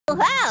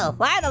Oh,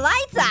 why are the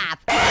lights off?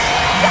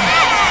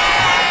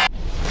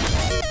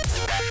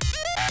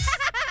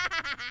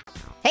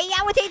 Hey,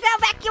 y'all, what's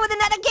up? Back here with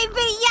another game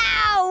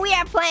video. We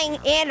are playing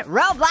in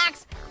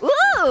Roblox.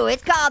 Ooh,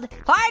 it's called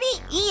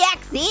Party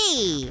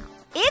EXE.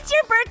 It's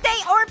your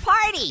birthday or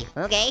party.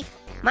 Okay,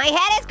 my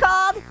head is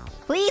cold.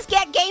 Please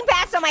get Game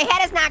Pass so my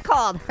head is not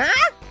cold,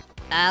 huh?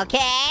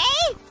 Okay.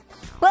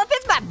 Well, if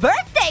it's my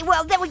birthday,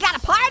 well, then we got a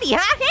party,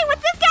 huh? Hey,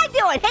 what's this guy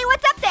doing? Hey,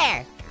 what's up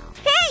there?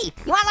 Hey,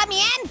 you wanna let me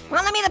in?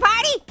 Wanna let me in the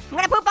party? I'm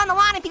gonna poop on the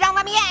lawn if you don't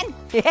let me in.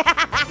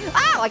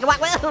 Oh, I can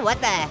walk,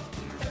 what the?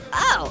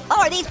 Oh,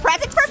 are these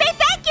presents for me?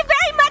 Thank you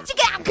very much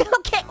again.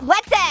 Okay,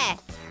 what the?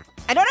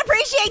 I don't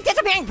appreciate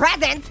disappearing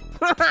presents.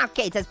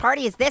 Okay, it says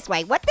party is this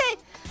way. What the?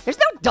 There's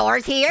no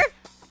doors here.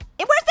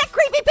 And where's that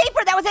creepy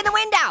paper that was in the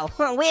window?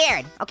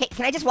 Weird. Okay,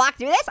 can I just walk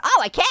through this?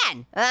 Oh, I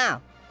can. Oh.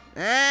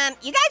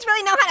 You guys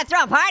really know how to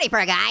throw a party for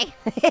a guy.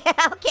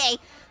 Okay.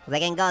 Was I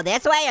gonna go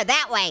this way or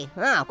that way?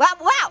 Oh,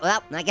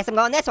 well, I guess I'm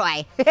going this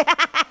way.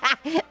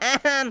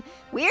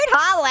 Weird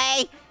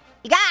hallway.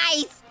 You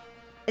guys,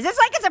 is this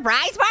like a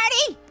surprise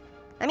party?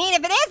 I mean,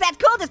 if it is, that's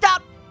cool, just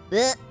don't.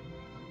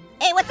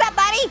 Hey, what's up,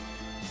 buddy?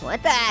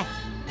 What the?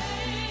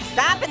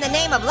 Stop in the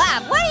name of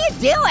love. What are you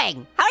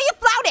doing? How are you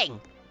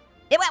floating?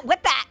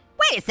 What the?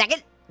 Wait a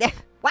second.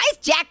 Why is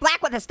Jack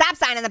Black with a stop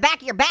sign on the back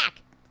of your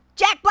back?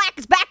 Jack Black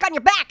is back on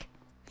your back.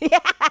 That's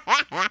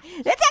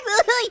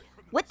actually,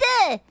 what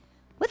the?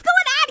 What's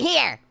going on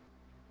here?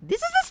 This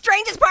is the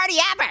strangest party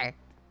ever.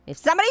 If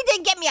somebody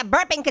didn't get me a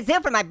burping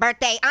kazoo for my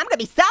birthday, I'm gonna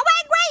be so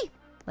angry.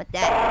 What the?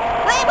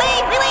 Wait,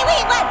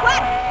 what?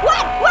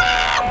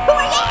 Wow, who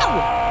are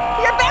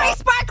you? You're very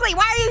sparkly,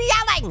 why are you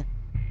yelling?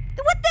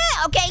 What the?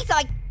 Okay, so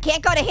I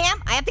can't go to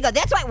him? I have to go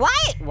this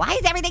way? Why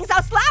is everything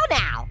so slow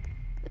now?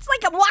 It's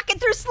like I'm walking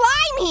through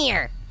slime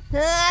here.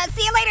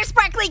 See you later,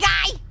 sparkly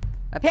guy.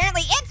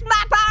 Apparently it's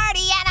my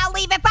party and I'll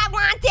leave if I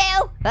want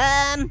to.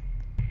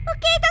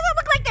 Okay, it doesn't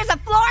look like there's a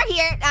floor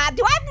here.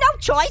 Do I have no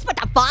choice but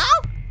to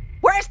fall?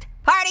 Worst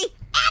party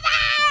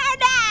ever!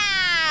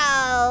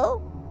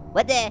 No!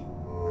 What the?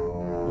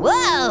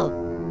 Whoa!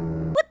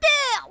 What the?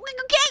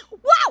 Okay,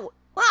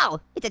 whoa,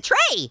 it's a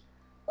tree.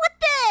 What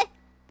the?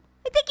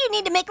 I think you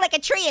need to make like a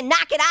tree and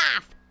knock it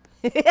off.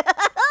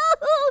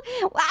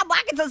 Wow, I'm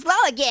walking so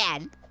slow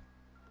again.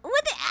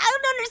 What the? I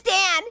don't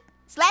understand.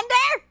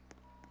 Slender?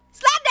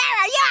 Slender,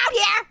 are you out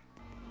here?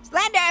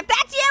 Slender, if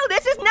that's you,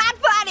 this is not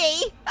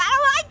funny. I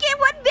don't like it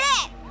one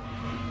bit.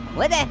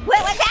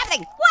 What's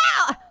happening?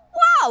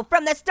 Whoa,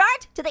 from the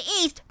start to the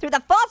east through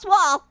the false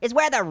wall is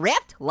where the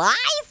rift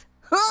lies?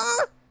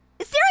 Huh?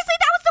 Seriously,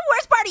 that was the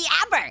worst party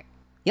ever.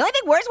 The only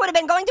thing worse would have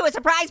been going to a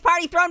surprise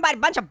party thrown by a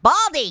bunch of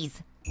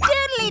baldies.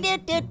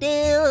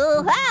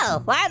 Doodly-doo-doo-doo.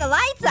 Oh, why are the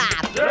lights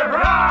off?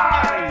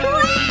 Surprise!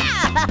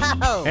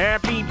 Wow!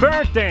 Happy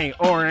birthday,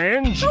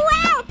 Orange!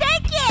 Wow,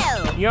 thank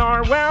you!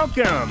 You're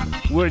welcome.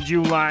 Would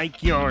you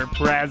like your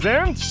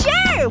present?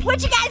 Sure,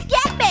 what'd you guys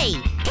get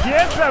me?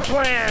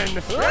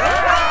 Discipline!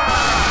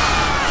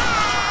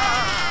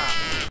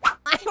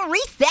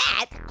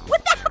 Reset?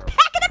 What the?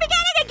 Back in the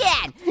beginning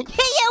again!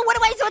 Hey, you, what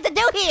am I supposed to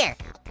do here?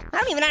 I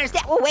don't even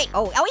understand. Oh, wait.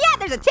 Oh, yeah,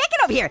 there's a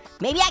ticket over here.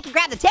 Maybe I can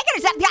grab the ticket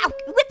or something. Oh,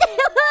 what the?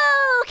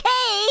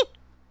 Okay.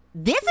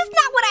 This is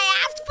not what I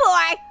asked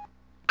for.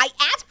 I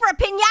asked for a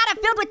piñata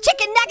filled with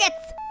chicken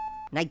nuggets.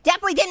 And I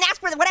definitely didn't ask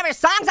for whatever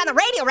song's on the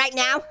radio right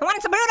now. I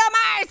wanted some Bruno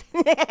Mars.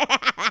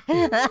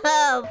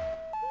 Oh,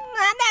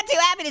 I'm not too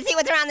happy to see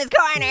what's around this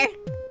corner.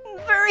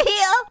 For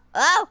real?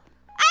 Oh,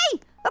 hey,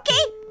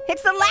 okay.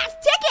 It's the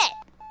last ticket.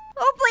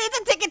 Hopefully it's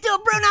a ticket to a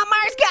Bruno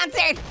Mars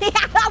concert.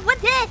 What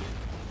the?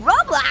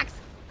 Roblox?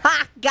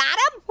 Ha, got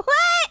him?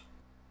 What?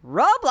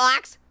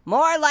 Roblox?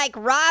 More like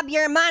rob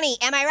your money,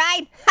 am I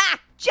right? Ha,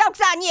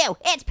 joke's on you,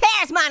 it's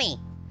Pear's money.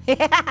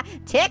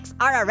 Ticks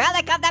are a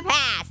relic of the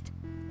past.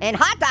 And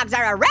hot dogs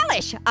are a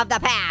relish of the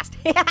past.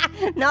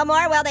 No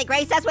more will they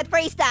grace us with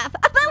free stuff.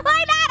 But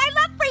why not? I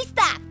love free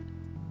stuff.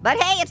 But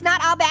hey, it's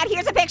not all bad.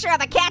 Here's a picture of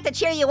a cat to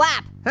cheer you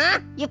up. Huh?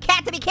 You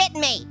cat to be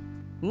kidding me.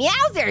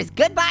 Meowsers,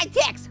 goodbye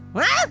ticks.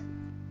 Huh?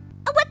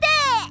 What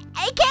the?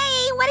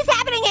 AKA, what is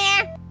happening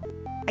here?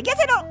 I guess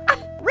I don't,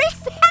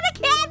 reset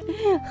again?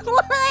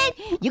 What?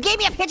 You gave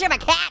me a picture of a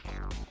cat?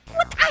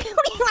 What? I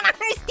don't even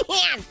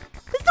understand.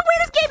 This is the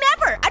weirdest game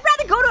ever. I'd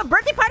rather go to a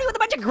birthday party with a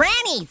bunch of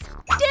grannies.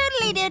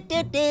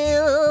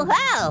 Doodly-doo-doo-doo.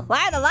 Oh,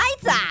 why are the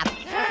lights off?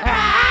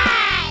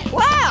 Surprise!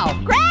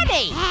 Whoa,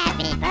 Granny!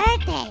 Happy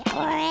birthday,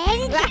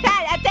 Orange.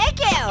 Thank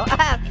you.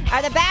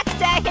 Are the bats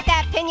to hit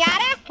that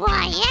piñata?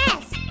 Why,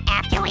 yes.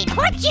 After we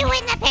put you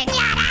in the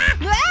piñata.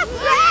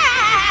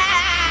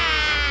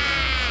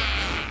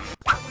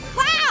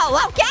 Wow,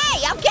 okay.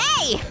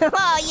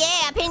 Oh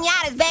yeah,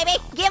 piñatas, baby.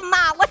 Give them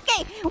all.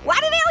 Okay, why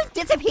do they always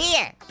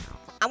disappear?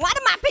 I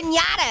wanted my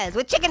piñatas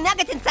with chicken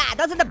nuggets inside.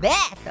 Those are the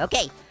best.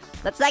 Okay,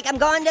 looks like I'm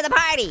going to the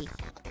party.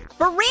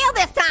 For real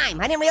this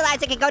time. I didn't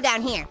realize it could go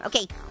down here.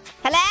 Okay,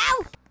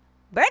 hello?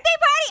 Birthday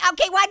party?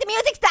 Okay, why'd the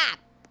music stop?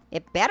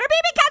 It better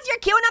be because you're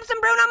queuing up some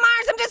Bruno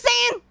Mars, I'm just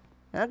saying.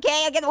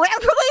 Okay,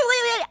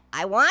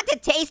 I want to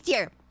taste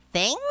your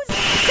things.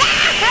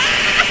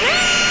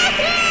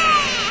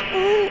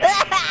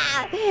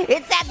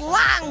 It said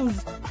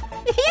lungs.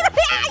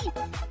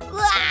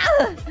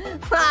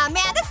 Oh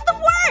man, this is the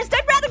worst.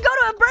 I'd rather go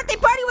to a birthday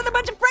party with a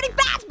bunch of Freddy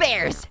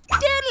Fazbears.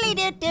 Doodly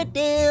doo doo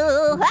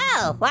doo.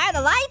 Oh, why are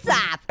the lights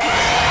off?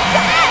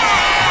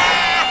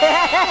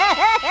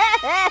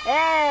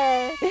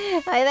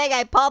 I think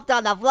I pulped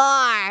on the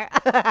floor.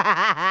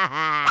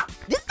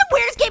 This is the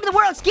weirdest game in the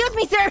world. Excuse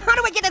me, sir. How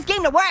do I get this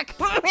game to work?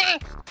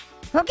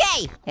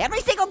 Okay,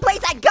 every single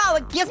place I go,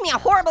 it gives me a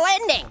horrible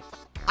ending.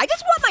 I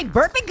just want my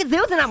burping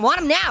kazoos and I want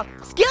them now.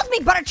 Excuse me,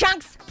 butter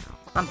chunks.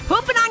 I'm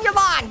pooping on your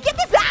lawn. Get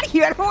this out of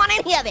here. I don't want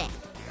any of it.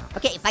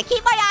 Okay, if I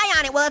keep my eye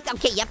on it, well, it's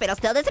okay. Yep, it'll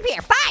still disappear.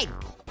 Fine.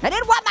 I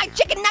didn't want my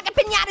chicken nugget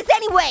pinatas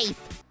anyways.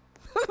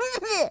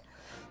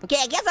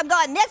 Okay, I guess I'm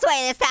going this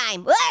way this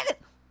time. What?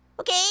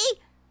 Okay.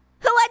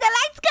 Why'd the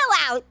lights go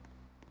out?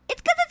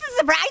 It's because it's a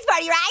surprise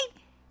party, right?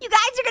 You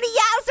guys are gonna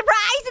yell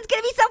surprise. It's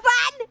gonna be so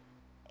fun.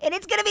 And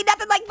it's gonna be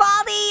nothing like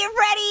Baldi or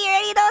Freddy or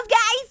any of those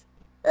guys.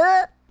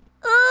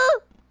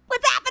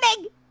 What's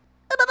happening?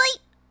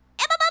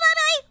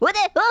 What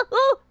the?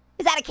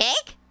 Is that a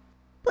cake?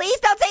 Please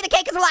don't say the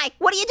cake is a lie.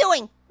 What are you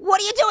doing?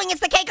 What are you doing? Is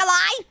the cake a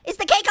lie? Is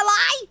the cake a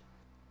lie?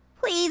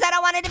 Please, I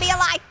don't want it to be a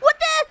lie. What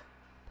the?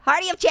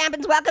 Party of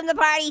champions, welcome to the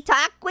party.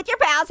 Talk with your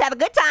pals, have a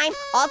good time.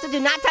 Also, do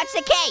not touch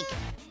the cake.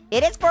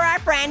 It is for our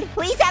friend.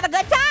 Please have a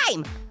good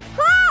time.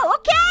 Oh,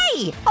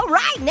 okay. All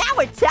right, now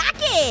we're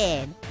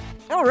talking.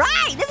 All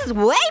right, this is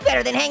way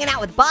better than hanging out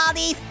with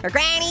Baldies or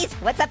Grannies.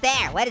 What's up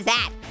there? What is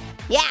that?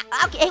 Yeah,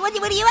 okay, what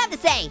do you have to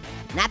say?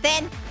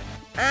 Nothing?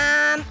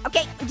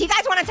 Okay, do you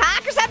guys want to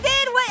talk or something?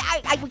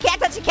 We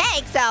can't touch the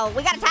cake, so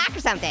we gotta talk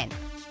or something.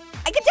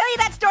 I can tell you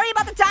that story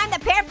about the time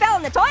that Pear fell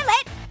in the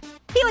toilet.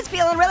 He was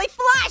feeling really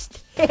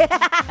flushed. Okay,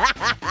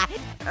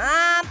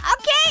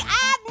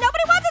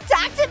 nobody wants to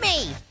talk to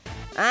me.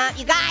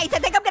 You guys, I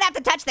think I'm gonna have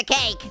to touch the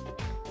cake.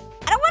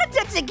 I don't want to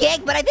touch the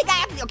cake, but I think I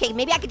have to. Okay,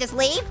 maybe I could just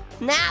leave?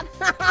 No,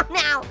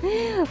 no.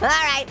 All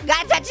right,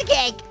 gotta touch the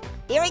cake.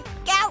 Here we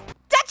go,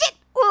 touch it.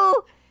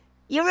 Ooh,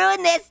 you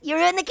ruined this, you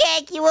ruined the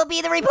cake. You will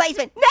be the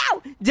replacement.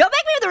 No, don't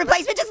make me the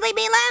replacement, just leave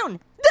me alone.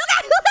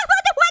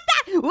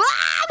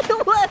 What the?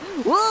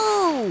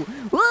 Woo,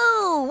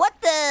 woo, what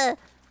the?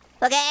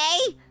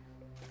 Okay.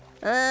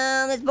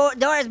 This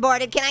door is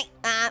boarded. Can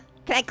I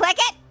click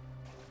it?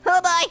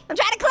 Oh boy, I'm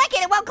trying to click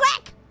it. It won't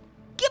click.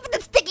 Give it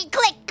the sticky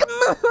click. Come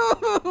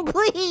on,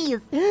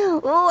 please.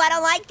 Ooh, I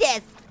don't like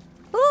this.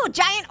 Ooh,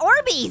 giant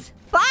Orbeez.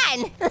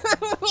 Fun.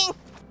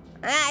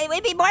 It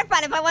would be more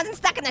fun if I wasn't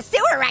stuck in the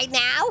sewer right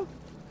now.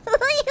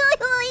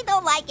 I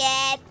don't like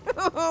it.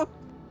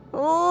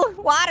 Ooh,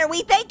 what are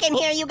we thinking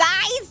here, you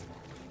guys?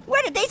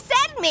 Where did they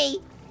send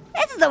me?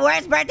 This is the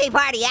worst birthday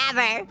party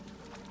ever.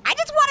 I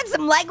just wanted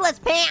some legless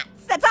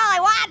pants. That's all I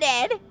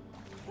wanted.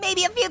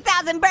 Maybe a few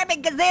thousand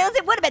burping kazoos,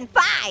 it would have been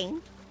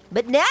fine.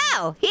 But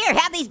no, here,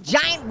 have these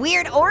giant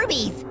weird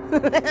Orbeez.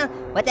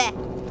 What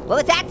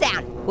was that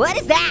sound? What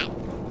is that?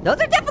 Those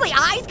are definitely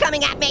eyes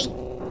coming at me.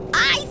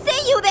 I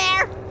see you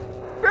there.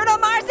 Bruno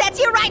Mars, that's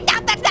you, right? No,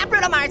 that's not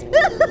Bruno Mars.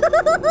 What is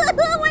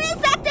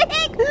that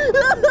thing?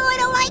 I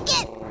don't like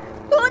it.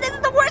 Oh, this is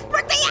the worst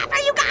birthday ever,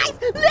 you guys.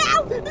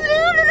 No.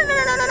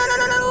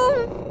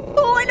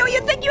 Oh, I know you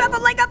think you have a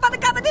leg up on the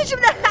competition.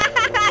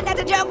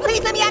 That's a joke.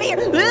 Please let me out of here.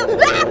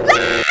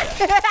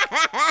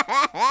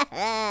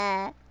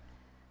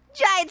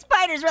 Giant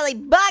spider's really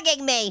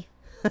bugging me.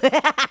 What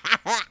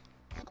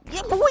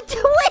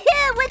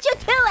you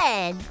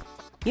doing?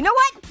 You know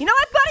what? You know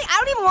what, buddy? I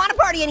don't even want to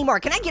party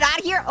anymore. Can I get out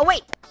of here? Oh,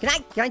 wait. Can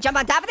I jump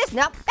on top of this?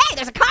 Nope. Hey,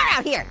 there's a car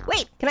out here.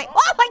 Wait, can I?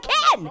 Oh, I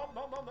can. No,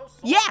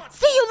 yeah,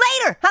 see you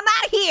later. I'm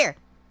out of here.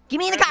 Give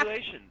me in the car.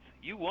 Congratulations,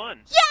 you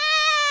won.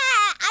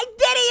 Yeah, I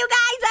did it, you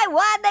guys. I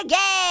won the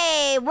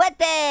game. What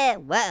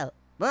the?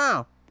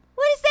 Whoa.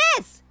 What is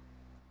this?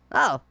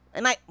 Oh,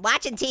 am I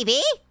watching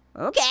TV?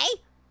 Okay.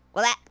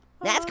 Well,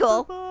 that's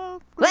cool.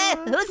 What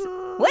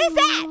is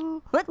that?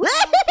 What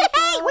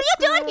are you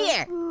doing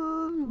here?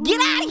 Get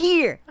out of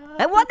here.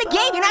 I won the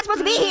game. You're not supposed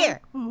to be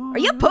here. Are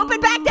you pooping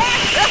back there?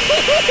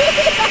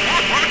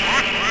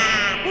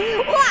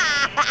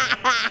 Why?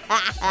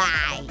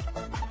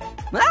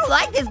 I don't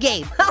like this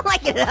game. I don't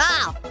like it at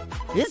all.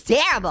 This is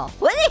terrible.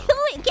 What are you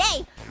doing?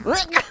 Okay.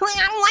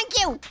 I don't like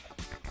you.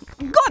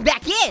 I'm going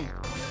back in.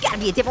 Gotta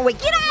be a different way.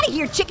 Get out of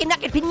here, chicken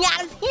nugget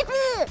pinatas.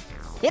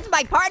 It's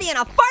my party and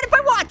I'll fart if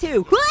I want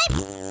to.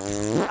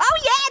 Oh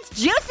yeah, it's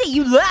juicy.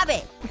 You love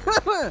it.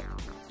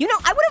 You know,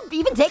 I would have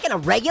even taken a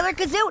regular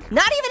kazoo,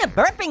 not even a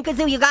burping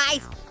kazoo, you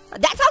guys.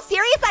 That's how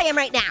serious I am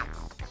right now.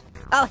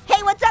 Oh,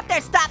 hey, what's up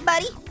there, stop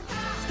buddy?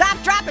 Stop,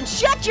 drop, and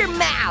shut your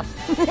mouth.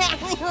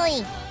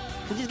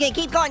 I'm just gonna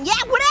keep going.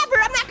 Yeah,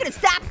 whatever, I'm not gonna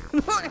stop.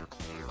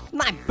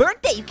 My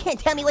birthday, you can't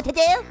tell me what to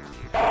do.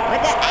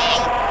 What the,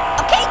 hey,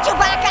 okay,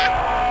 Chewbacca.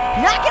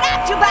 Knock it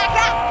out,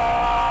 Chewbacca.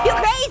 You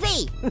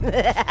crazy.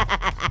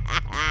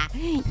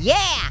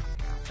 Yeah.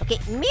 Okay,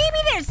 maybe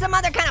there's some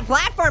other kind of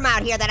platform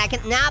out here that I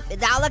can, nope,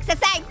 it all looks the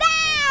same.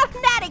 No,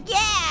 not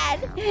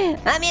again.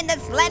 I'm in the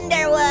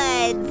Slender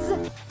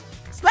Woods.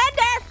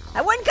 Slender,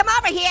 I wouldn't come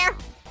over here.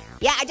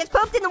 Yeah, I just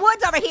pooped in the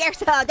woods over here,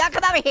 so don't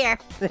come over here.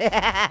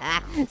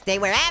 Stay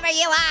wherever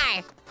you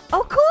are.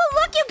 Oh, cool,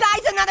 look, you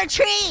guys, another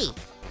tree.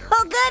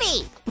 Oh,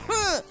 goody.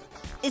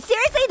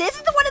 Seriously, this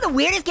is one of the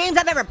weirdest games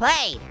I've ever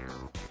played.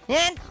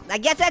 And I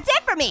guess that's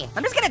it for me.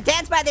 I'm just gonna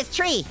dance by this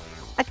tree.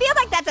 I feel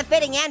like that's a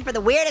fitting end for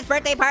the weirdest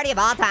birthday party of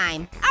all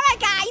time. All right,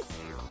 guys.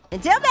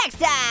 Until next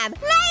time,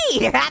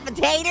 later, hot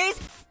potatoes.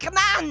 Come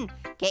on.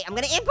 Okay, I'm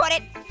gonna input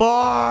it.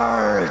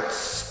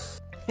 Farts.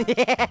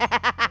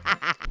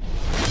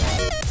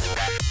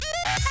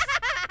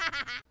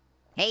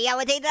 Hey, yo,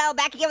 it's Ado,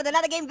 back again with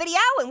another game video,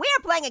 and we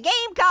are playing a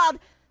game called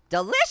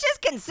Delicious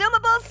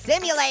Consumable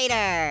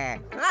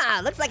Simulator. Ah,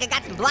 looks like I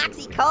got some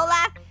Bloxy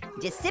Cola,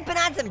 just sipping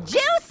on some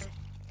juice.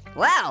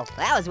 Wow,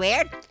 that was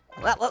weird.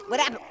 What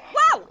happened?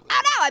 Whoa,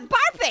 oh no, I'm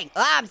barfing.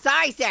 Oh, I'm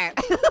sorry, sir.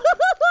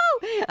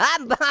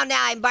 Oh,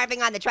 now I'm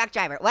barfing on the truck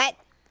driver. What?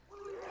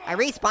 I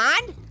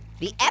respawned?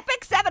 The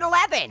Epic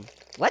 7-Eleven.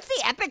 What's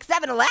the Epic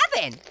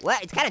 7-Eleven?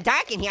 What, it's kind of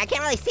dark in here, I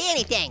can't really see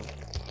anything.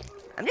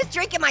 I'm just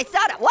drinking my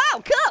soda.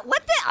 Whoa, cool,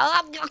 what the?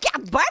 Oh,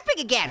 I'm barfing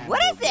again.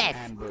 What is this?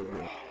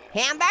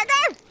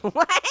 Hamburger?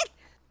 What?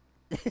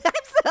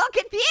 I'm so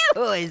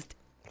confused.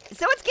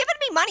 So it's giving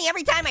me money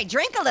every time I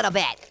drink a little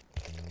bit.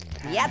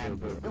 Yep,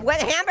 with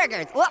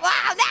hamburgers. Whoa,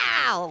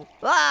 no!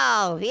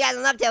 Whoa, he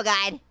doesn't look too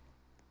good.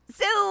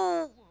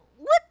 So,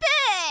 what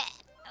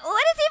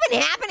is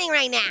even happening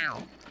right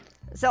now?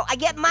 So I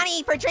get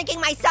money for drinking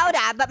my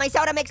soda, but my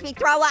soda makes me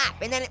throw up,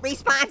 and then it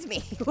respawns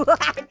me. What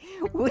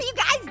are you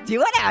guys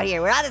doing out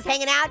here? We're all just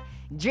hanging out,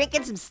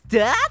 drinking some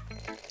stuff?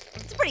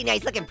 It's a pretty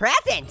nice looking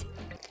present.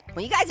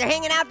 When you guys are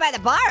hanging out by the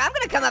bar, I'm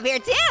gonna come up here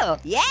too.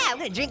 Yeah, I'm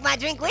gonna drink my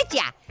drink with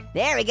ya.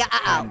 There we go,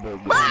 uh-oh.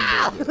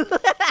 Wow!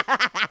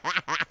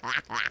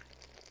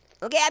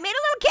 Okay, I made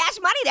a little cash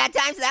money that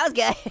time, so that was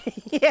good.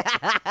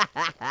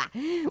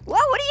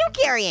 Whoa, what are you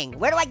carrying?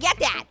 Where do I get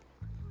that?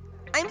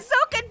 I'm so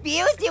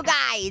confused, you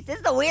guys. This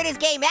is the weirdest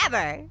game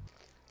ever.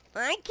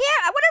 I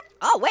wonder,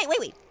 oh,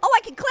 wait. Oh,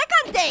 I can click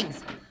on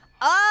things.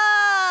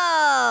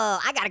 Oh,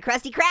 I got a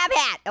Krusty Krab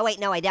hat. Oh, wait,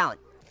 no, I don't.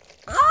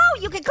 Oh,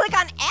 you can click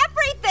on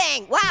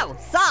everything. Wow,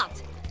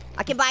 salt.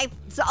 I can buy,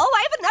 oh,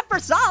 I have enough for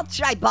salt.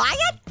 Should I buy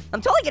it?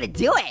 I'm totally gonna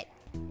do it.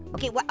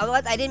 Okay, what,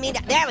 I didn't mean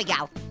to, there we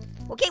go.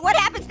 Okay, what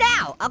happens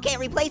now? Okay, it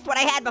replaced what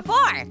I had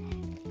before.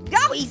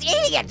 No, he's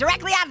eating it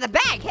directly out of the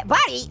bag. Hey,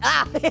 buddy,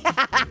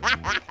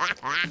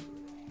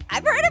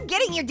 I've heard of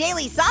getting your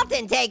daily salt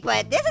intake,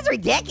 but this is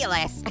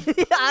ridiculous.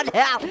 Oh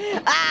no,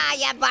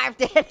 yeah,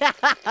 barfed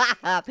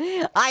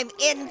it. I'm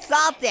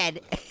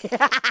insulted.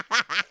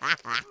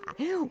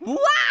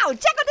 Wow,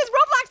 check out this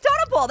Roblox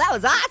totem pole, that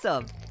was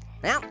awesome.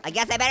 Well, I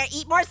guess I better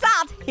eat more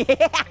salt.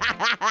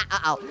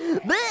 Uh-oh.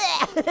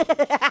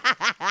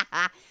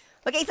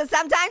 Okay, so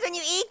sometimes when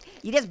you eat,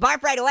 you just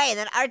barf right away, and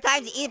then other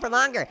times you eat it for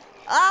longer.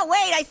 Oh,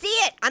 wait, I see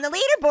it on the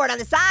leaderboard on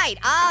the side.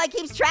 Oh, it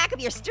keeps track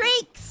of your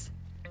streaks.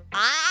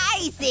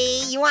 I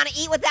see, you want to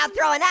eat without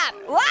throwing up.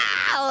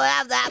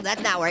 Wow,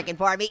 that's not working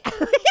for me.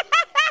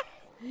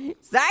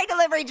 Sorry,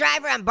 delivery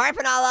driver, I'm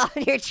barfing all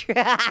over your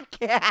truck.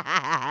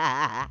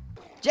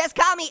 Just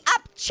call me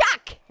Up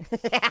Chuck.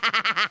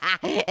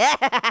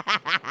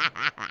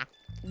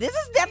 This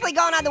is definitely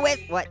going on the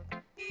way. What?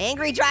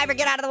 Angry driver,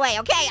 get out of the way.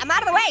 Okay, I'm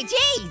out of the way,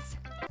 jeez.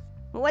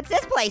 What's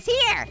this place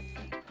here?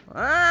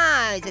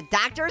 Ah, is it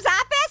doctor's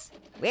office?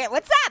 Weird,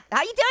 what's up?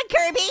 How you doing,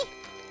 Kirby?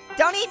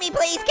 Don't eat me,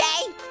 please,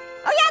 Kay.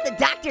 Oh yeah, the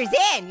doctor's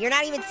in. You're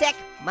not even sick?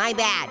 My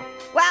bad.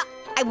 Well,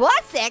 I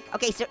was sick.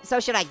 Okay, so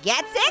should I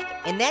get sick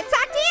and then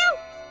talk to you?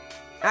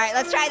 All right,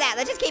 let's try that.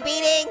 Let's just keep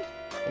eating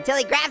until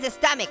he grabs his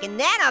stomach, and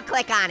then I'll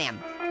click on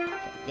him.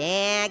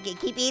 Yeah,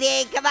 keep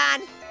eating, come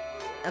on.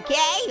 Okay,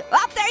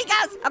 oh, there he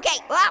goes. Okay,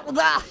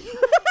 oh.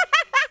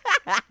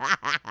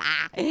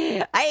 I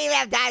didn't even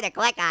have time to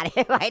click on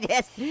him.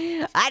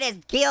 I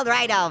just keeled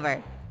right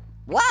over.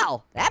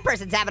 Whoa, that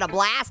person's having a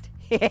blast.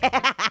 Okay,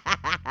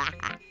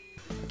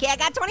 I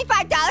got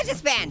 $25 to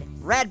spend.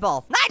 Red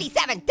Bull,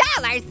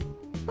 $97?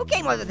 Who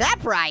came up with that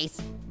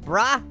price?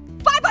 Bruh,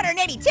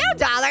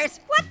 $582?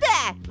 What the?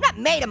 I'm not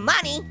made of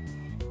money.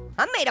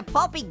 I'm made of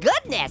pulpy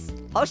goodness.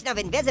 Potion of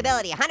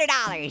invisibility,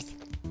 $100.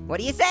 What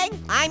are you saying?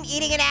 I'm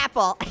eating an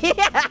apple.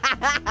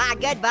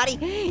 Good, buddy.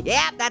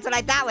 Yep, that's what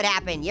I thought would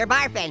happen. You're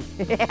barfing.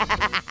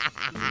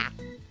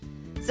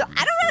 So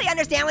I don't really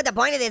understand what the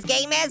point of this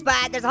game is,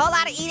 but there's a whole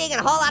lot of eating and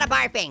a whole lot of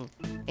barfing.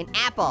 An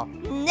apple.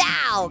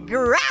 No,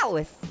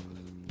 gross.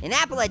 An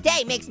apple a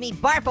day makes me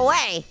barf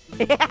away.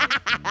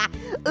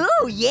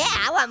 Ooh, yeah,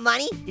 I want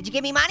money. Did you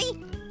give me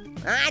money?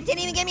 It didn't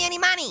even give me any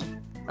money.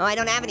 Oh, I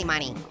don't have any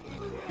money.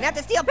 I have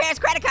to steal Paris'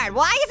 credit card.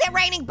 Why is it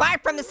raining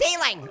barf from the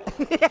ceiling?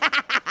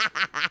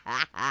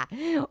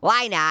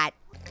 Why not?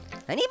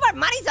 I need more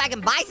money so I can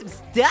buy some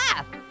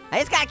stuff. I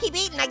just gotta keep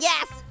eating, I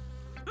guess.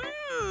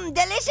 Mmm,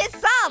 delicious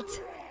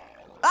salt.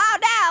 Oh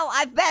no,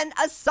 I've been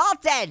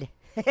assaulted.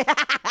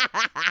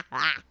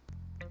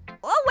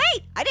 Oh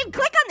wait, I didn't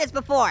click on this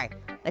before.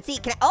 Let's see,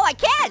 oh I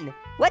can.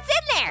 What's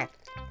in there?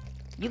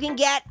 You can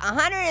get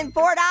 $104.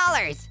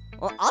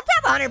 Well, I'll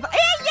have 100. Hey,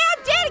 yeah,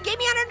 it did, it gave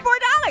me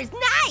 $104,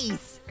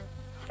 nice.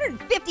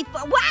 150,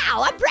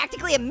 wow, I'm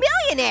practically a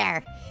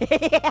millionaire.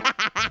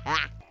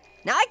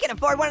 Now I can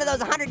afford one of those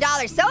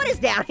 $100 sodas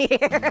down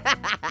here.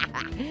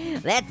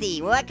 Let's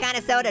see, what kind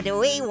of soda do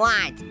we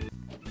want?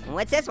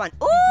 What's this one?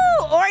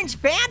 Ooh, orange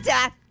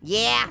Fanta.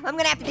 Yeah, I'm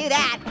gonna have to do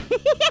that.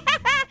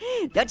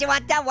 Don't you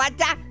want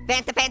Fanta?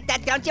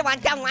 Fanta, don't you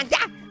want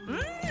Fanta?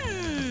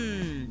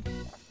 Mmm,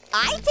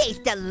 I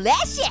taste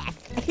delicious.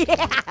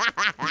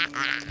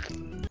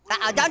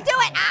 Uh-oh, don't do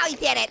it. Oh, he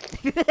did it.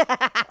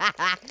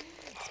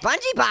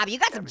 Spongy Bob, you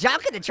got some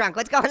junk in the trunk.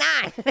 What's going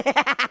on?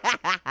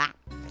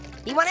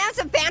 You wanna have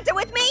some Fanta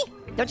with me?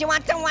 Don't you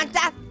want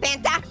Fanta?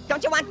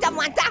 Don't you want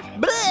Fanta?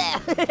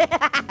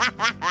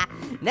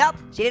 Nope,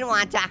 she didn't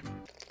want to.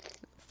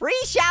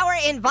 Free shower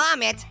and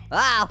vomit.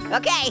 Oh,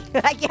 okay,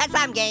 I guess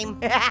I'm game.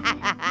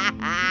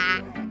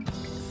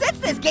 Since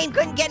this game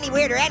couldn't get any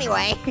weirder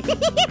anyway.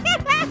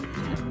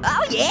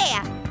 Oh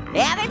yeah,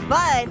 having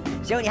fun,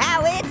 showing you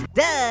how it's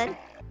done.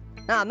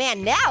 Oh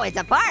man, now it's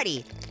a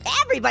party.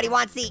 Everybody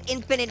wants the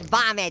infinite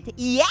vomit.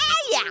 Yeah.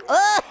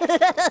 Oh,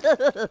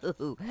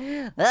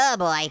 oh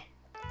boy.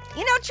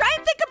 You know, try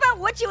and think about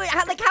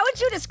how would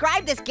you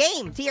describe this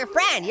game to your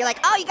friend? You're like,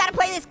 oh, you gotta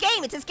play this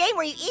game. It's this game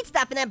where you eat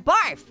stuff and then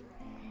barf.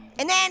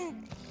 And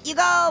then you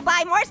go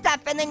buy more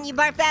stuff and then you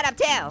barf that up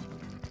too.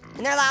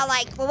 And they're all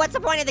like, well, what's the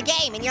point of the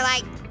game? And you're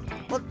like,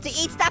 well, to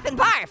eat stuff and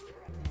barf.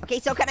 Okay,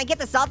 so can I get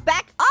the salt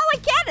back? Oh, I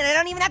can, and I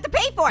don't even have to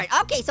pay for it.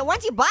 Okay, so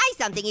once you buy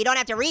something, you don't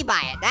have to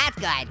rebuy it. That's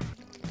good.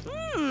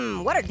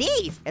 What are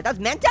these? Are those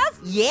Mentos?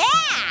 Yeah!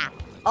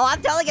 Oh,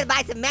 I'm totally gonna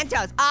buy some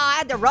Mentos. Oh, I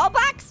have the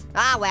Robux?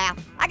 Oh, well.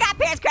 I got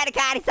Pear's credit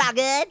card, it's all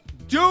good.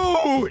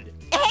 Dude!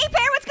 Hey,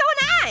 Pear, what's going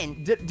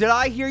on? Did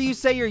I hear you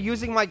say you're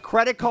using my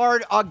credit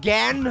card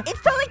again?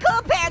 It's totally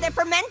cool, Pear, they're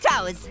for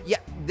Mentos. Yeah,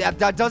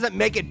 that doesn't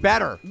make it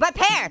better. But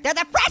Pear, they're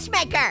the fresh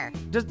maker.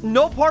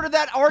 No part of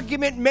that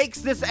argument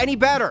makes this any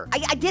better.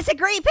 I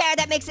disagree, Pear,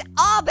 that makes it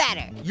all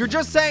better. You're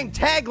just saying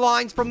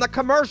taglines from the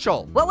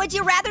commercial. Well, would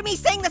you rather me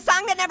sing the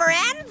song that never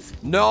ends?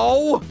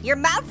 No. Your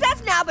mouth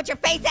says no, but your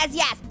face says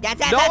yes. That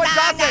says No, the it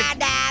song doesn't. that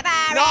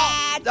never No,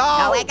 ends.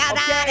 no, it goes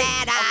on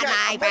and on,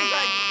 my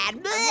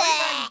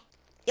friend.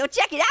 Yo,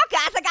 check it out,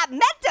 guys. I got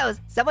Mentos.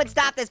 Someone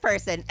stop this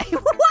person.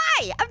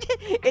 Why?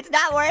 It's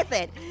not worth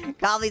it.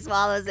 Calmly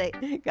swallows it.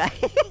 What?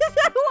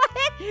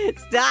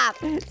 Stop.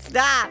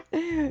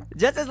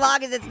 Just as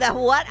long as it's the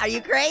what? Are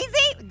you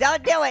crazy?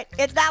 Don't do it.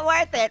 It's not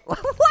worth it.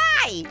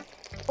 Why?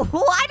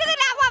 Why do they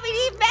not want me to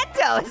eat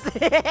Mentos?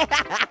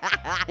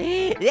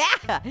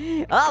 Yeah.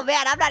 Oh,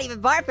 man, I'm not even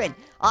barfing.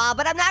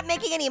 But I'm not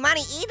making any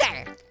money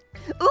either.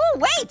 Ooh,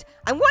 wait.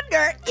 I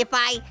wonder if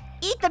I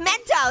eat the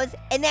Mentos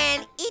and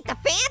then eat the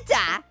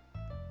Fanta,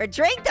 or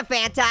drink the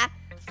Fanta,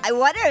 I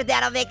wonder if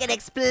that'll make an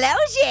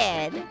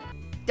explosion.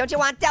 Don't you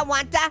want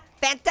Fanta?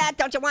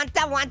 Don't you want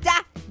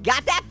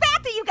Got that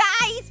Fanta, you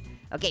guys.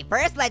 Okay,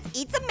 first let's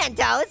eat some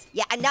Mentos.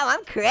 Yeah, I know,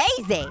 I'm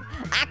crazy.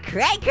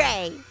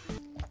 Cray.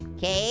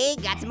 Okay,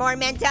 got some more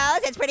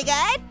Mentos, that's pretty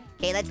good.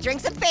 Okay, let's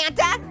drink some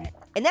Fanta.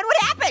 And then what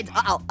happens?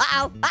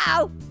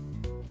 Uh-oh.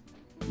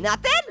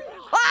 Nothing?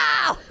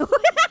 Wow!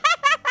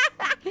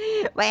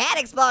 My head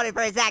exploded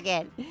for a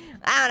second.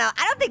 I don't know.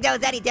 I don't think that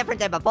was any different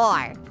than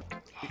before.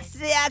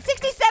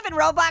 67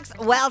 Robux,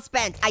 well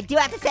spent, I do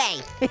have to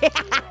say.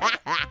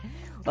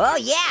 Oh,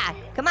 yeah.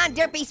 Come on,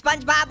 derpy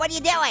SpongeBob, what are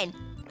you doing?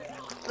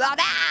 Oh,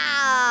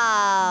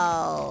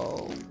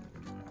 no!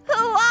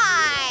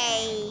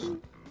 Why?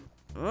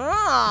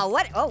 Oh,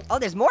 what? Oh,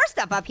 there's more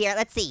stuff up here.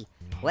 Let's see.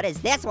 What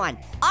is this one?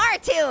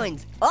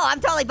 R-Tunes. Oh,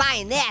 I'm totally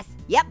buying this.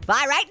 Yep,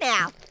 buy right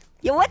now.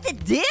 Yo, what's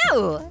it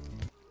do?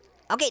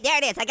 Okay, there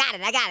it is. I got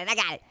it.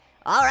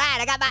 All right,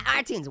 I got my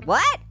R-Tunes.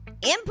 What?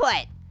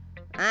 Input.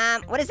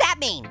 What does that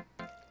mean?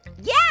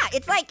 Yeah,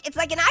 it's like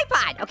an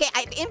iPod. Okay,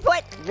 I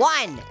input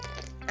 1.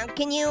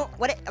 Can you,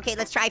 okay,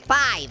 let's try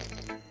 5.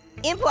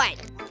 Input.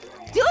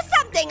 Do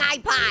something,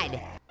 iPod.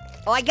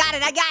 Oh, I got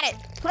it.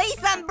 Play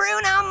some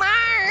Bruno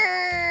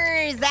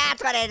Mars.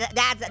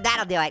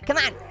 That'll do it. Come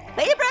on,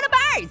 play the Bruno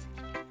Mars.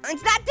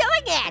 It's not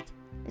doing it.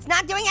 It's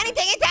not doing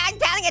anything I'm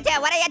telling it to.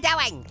 What are you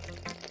doing?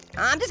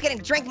 I'm just gonna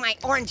drink my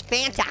orange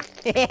Fanta.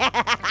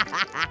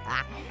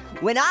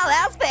 When all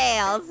else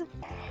fails.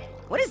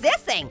 What is this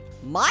thing?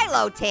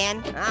 Milo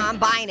tin? Oh, I'm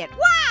buying it.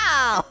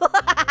 Wow!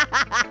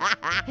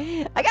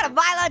 I got a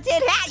Milo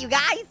tin hat, you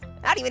guys.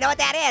 I don't even know what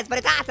that is, but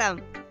it's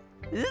awesome.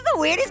 This is the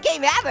weirdest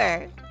game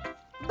ever.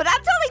 But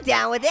I'm totally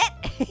down with it.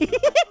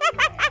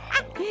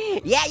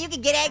 Yeah, you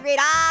can get angry at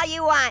all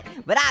you want,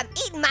 but I'm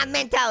eating my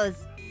Mentos.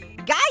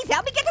 Guys,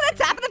 help me get to the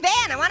top of the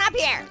van. I want up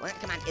here. Well,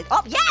 come on.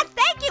 Oh, yes,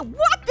 thank you.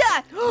 What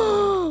the?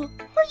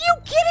 Are you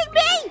kidding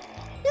me?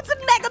 It's a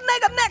mega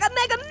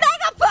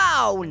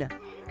megaphone.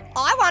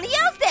 Oh, I want to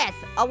use this.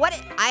 Oh, what?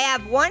 I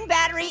have 1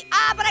 battery.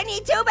 But I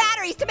need 2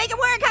 batteries to make it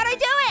work. How do I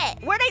do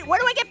it? Where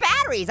do I get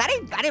batteries? I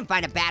didn't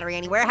find a battery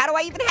anywhere. How do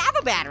I even have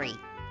a battery?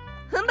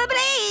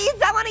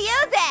 Please, I want to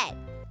use it.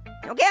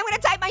 Okay, I'm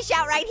gonna type my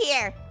shout right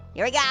here.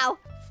 Here we go.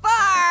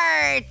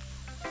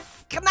 Farts.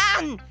 Come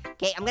on.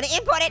 Okay, I'm gonna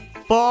input it.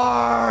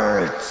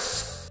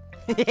 Farts.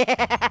 Well,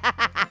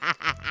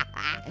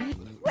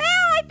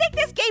 I think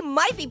this game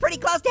might be pretty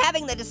close to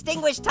having the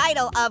distinguished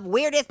title of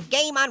weirdest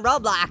game on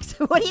Roblox.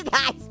 What do you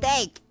guys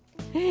think?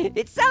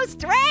 It's so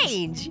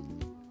strange,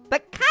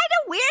 but kind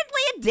of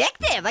weirdly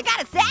addictive, I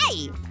gotta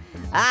say.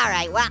 All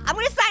right, well, I'm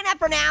gonna sign up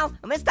for now.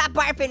 I'm gonna stop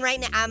barfing right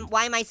now.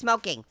 Why am I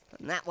smoking?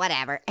 Not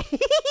whatever.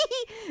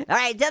 All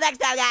right, until next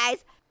time,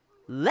 guys.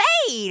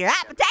 Later,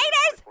 hot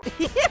potatoes.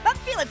 I'm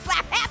feeling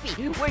slap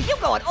happy. Where you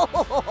going?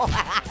 Oh,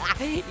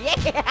 yeah.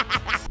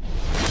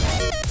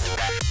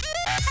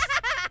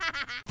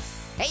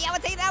 Hey, yo,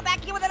 what's now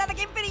back here with another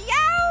game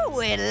video.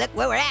 And look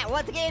where we're at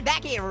once again,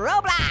 back in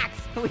Roblox.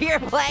 We're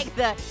playing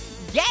the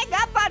Gang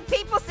Up on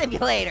People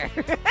Simulator.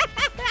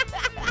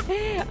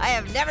 I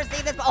have never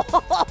seen this.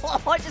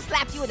 Oh, I just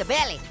slapped you in the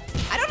belly.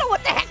 I don't know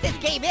what the heck this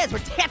game is. We're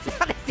dancing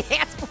on the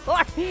dance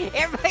floor.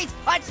 Everybody's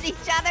punching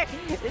each other.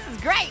 This is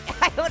great.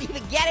 I don't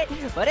even get it,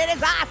 but it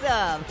is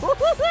awesome.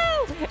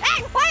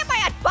 Hey, why am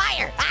I on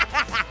fire?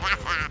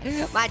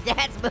 My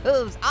dance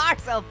moves are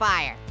so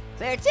fire.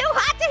 They're too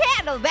hot to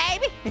handle,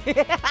 baby.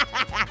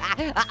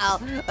 Uh-oh.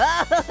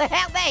 Oh,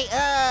 help me.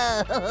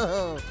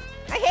 Oh.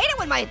 I hate it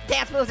when my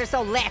dance moves are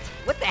so lit.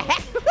 What the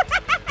heck?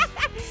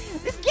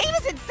 This game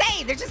is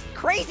insane. There's just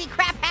crazy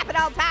crap happening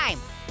all the time.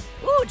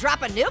 Ooh,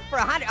 drop a nuke for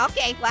 100.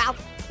 Okay, well,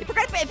 if we're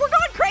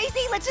going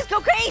crazy, let's just go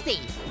crazy.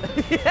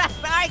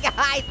 Sorry,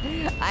 guys.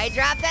 I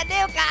dropped a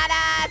nuke on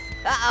us.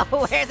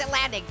 Uh-oh, where's it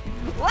landing?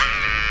 Wow!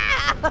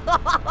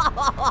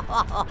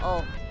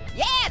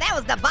 Yeah, that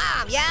was the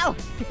bomb, yo.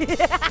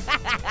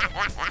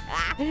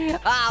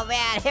 Oh,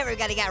 man,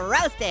 everybody got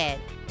roasted.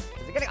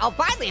 Oh,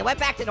 finally, it went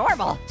back to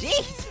normal.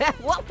 Jeez,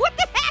 what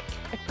the heck?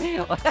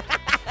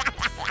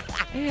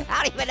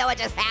 I don't even know what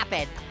just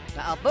happened.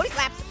 Uh-oh, booty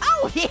slaps.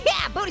 Oh,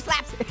 yeah, booty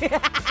slaps.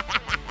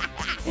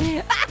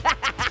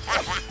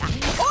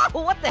 Oh,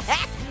 what the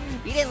heck?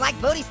 You didn't like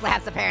booty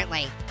slaps,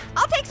 apparently.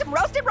 I'll take some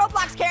roasted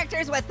Roblox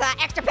characters with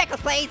extra pickles,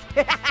 please.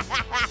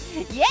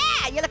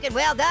 Yeah, you're looking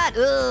well done.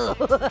 Ooh.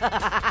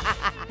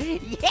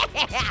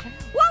 Yeah.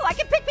 Whoa, I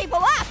can pick people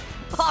up.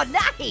 Oh,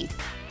 nice.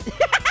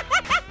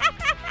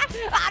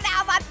 Oh,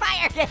 now I'm on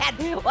fire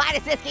again. Why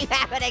does this keep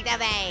happening to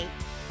me?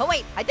 Oh,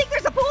 wait, I think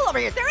there's a pool over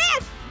here. There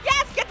is.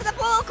 Yes, get to the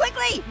pool,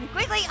 quickly.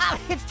 Quickly. Oh,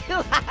 it's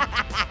too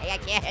high. I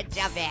can't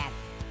jump in.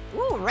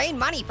 Ooh, rain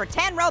money for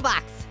 10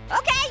 Robux.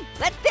 Okay,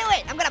 let's do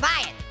it. I'm gonna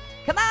buy it.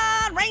 Come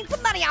on, rain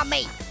some money on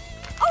me.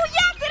 Oh,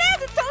 yes, it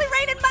is. It's totally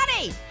raining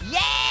money.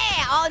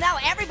 Yeah. Oh, now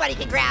everybody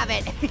can grab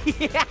it.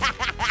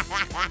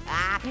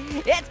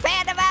 It's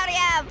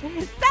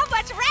pandemonium. So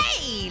much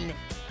rain.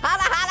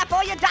 Holla, holla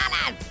for your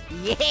dollars.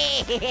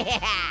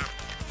 Yeah.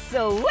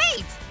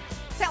 Sweet.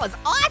 That was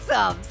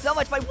awesome. So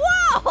much fun.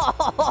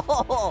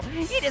 Whoa.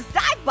 He just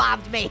dive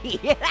bombed me.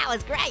 That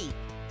was great.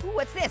 Ooh,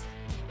 what's this?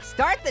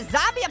 Start the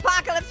zombie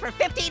apocalypse for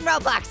 15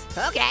 Robux.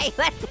 Okay,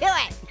 let's do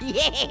it.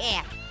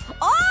 Yeah.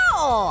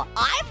 Oh,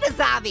 I'm the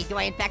zombie. Do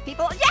I infect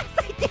people? Yes,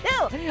 I do.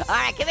 All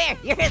right, come here.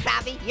 You're a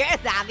zombie. You're a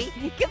zombie.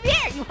 Come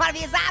here. You want to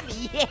be a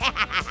zombie?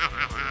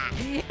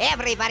 Yeah.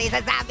 Everybody's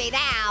a zombie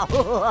now.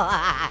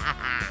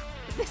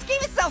 This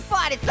game is so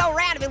fun. It's so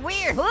random and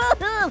weird.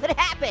 Woohoo, what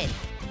happened?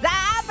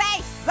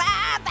 Zombie,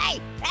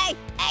 zombie. Hey,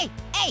 hey,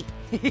 hey.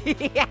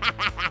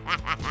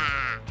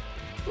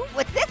 Ooh,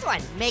 what's this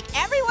one? Make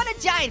everyone a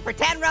giant for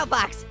 10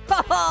 Robux.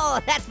 Oh,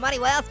 that's money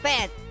well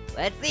spent.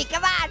 Let's see,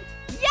 come on.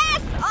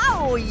 Yes!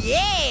 Oh,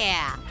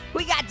 yeah!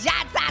 We got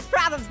giant size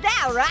problems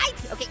now, right?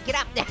 Okay, get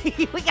up there.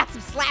 We got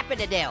some slapping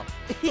to do.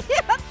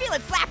 I'm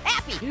feeling slap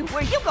happy.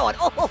 Where you going?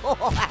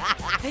 Oh,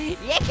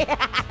 yeah!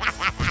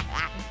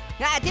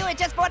 Gotta do it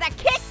just for the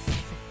kicks.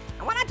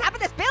 I want on top of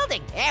this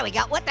building. There we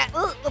go. What the?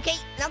 Ooh, okay,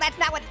 no, that's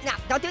not what. No,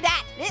 don't do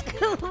that.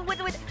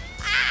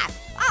 Ah!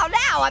 Oh,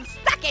 no, I'm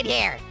stuck in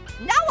here.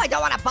 No, I don't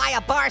want to buy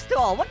a bar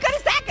stool. What good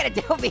is that gonna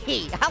do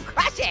me? I'll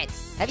crush it.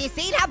 Have you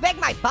seen how big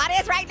my butt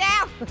is right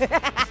now?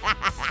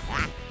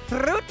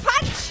 Fruit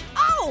punch?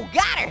 Oh,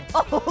 got her.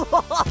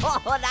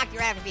 Oh, knocked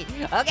your ass with me.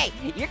 Okay,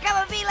 you're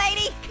coming with me,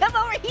 lady. Come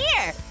over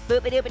here.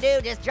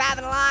 Boop-a-doop-a-doo, just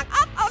driving along.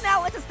 Oh,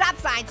 no, it's a stop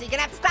sign, so you're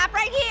gonna have to stop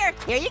right here.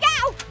 Here you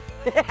go.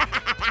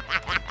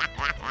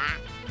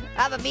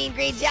 I'm a mean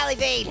green jelly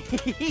bean.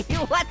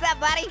 What's up,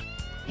 buddy?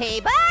 Hey,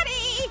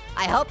 buddy.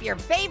 I hope your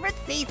favorite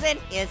season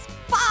is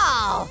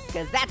fall,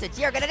 because that's what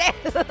you're gonna do.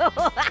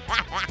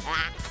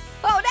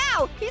 Oh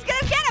no, he's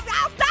gonna get him.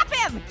 I'll stop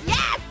him.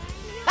 Yes,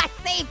 I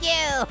saved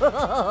you.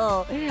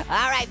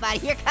 All right, buddy,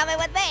 you're coming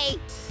with me.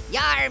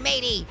 Yar,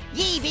 matey,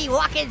 ye be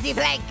walking the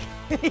plank.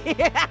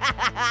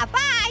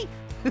 Bye.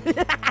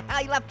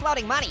 You love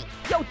floating money.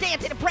 Yo,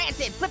 dancing and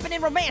prancing, flipping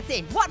and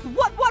romancing. What?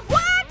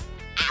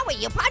 Owie,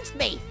 you punched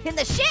me in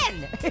the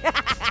shin.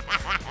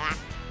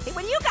 Hey,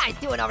 what are you guys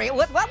doing over here?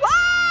 What?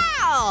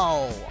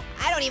 Whoa!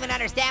 I don't even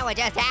understand what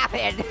just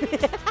happened.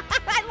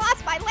 I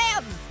lost my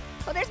limbs.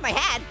 Oh, there's my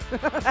head.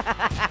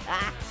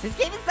 This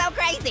game is so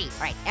crazy.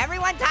 All right,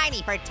 everyone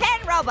tiny for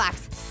 10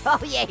 Robux. Oh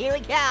yeah, here we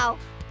go.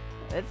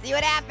 Let's see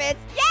what happens.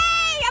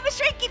 Yay, I'm a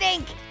shrinky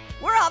dink.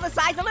 We're all the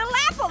size of a little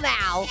apple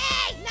now.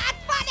 Yay, not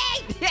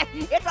funny.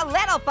 It's a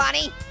little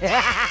funny.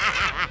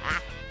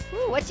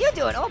 Ooh, what you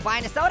doing? Oh,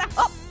 buying a soda?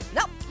 Oh,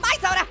 no, my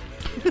soda.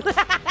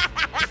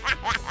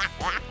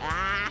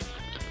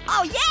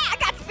 Oh yeah, I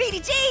got speedy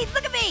jeans.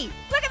 Look at me.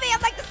 Look at me.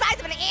 I'm like the size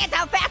of an ant.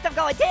 How fast I'm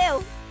going too.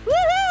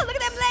 Woohoo! Look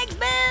at them legs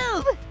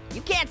move.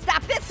 You can't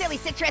stop this silly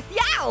citrus.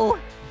 Yo!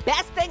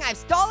 Best thing I've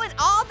stolen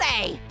all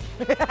day.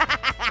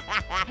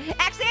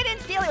 Actually, I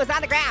didn't steal it. It was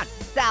on the ground.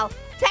 So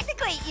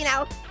technically, you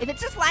know, if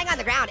it's just lying on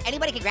the ground,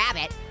 anybody can grab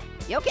it.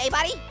 You okay,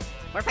 buddy?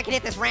 Or if I can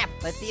hit this ramp.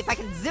 Let's see if I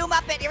can zoom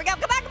up it. Here we go.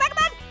 Come on, come on,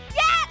 come on.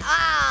 Yeah!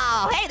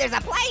 Oh, hey, there's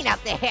a plane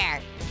up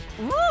there.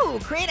 Ooh,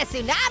 create a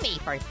tsunami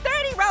for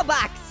 30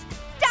 Robux.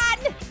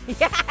 Done!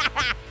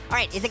 All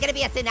right, is it gonna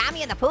be a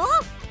tsunami in the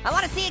pool? I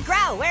wanna see it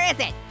grow. Where is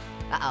it?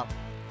 Uh-oh.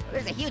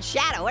 There's a huge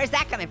shadow. Where's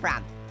that coming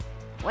from?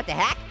 What the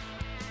heck?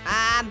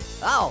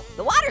 Oh,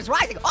 the water's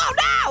rising. Oh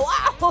no!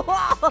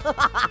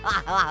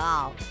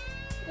 Oh,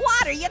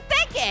 what are you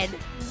thinking?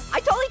 I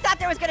totally thought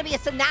there was gonna be a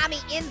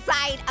tsunami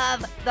inside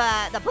of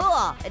the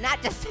pool and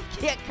not just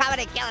coming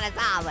and killing us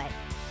all, but.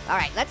 All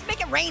right, let's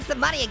make it rain some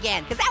money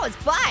again, because that was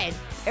fun.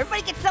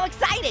 Everybody gets so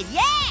excited.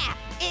 Yeah,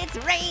 it's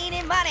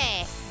raining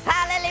money.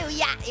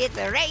 Hallelujah, it's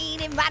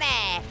raining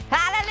money.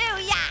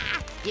 Hallelujah.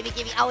 Gimme,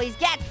 gimme always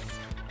gets.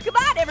 Come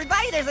on,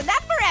 everybody, there's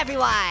enough for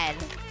everyone.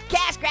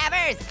 Cash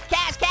grabbers,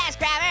 cash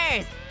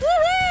grabbers.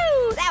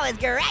 Woohoo, that was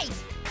great.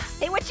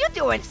 Hey, what you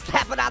doing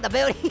slapping on the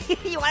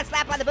booty? You wanna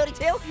slap on the booty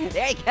too?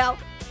 There you go.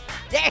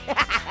 There.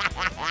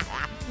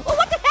 Oh,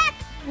 what the heck?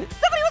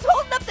 Somebody was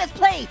holding up this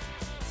place.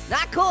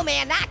 Not cool,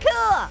 man, not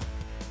cool.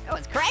 That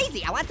was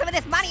crazy. I want some of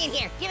this money in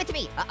here. Give it to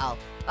me. Uh-oh.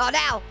 Oh,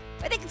 no.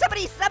 I think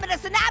somebody summoned a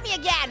tsunami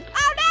again.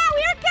 Oh, no,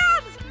 here it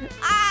comes.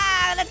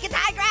 Ah, let's get to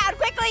high ground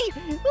quickly.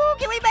 Ooh,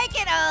 can we make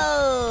it?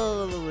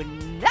 Oh,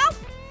 nope.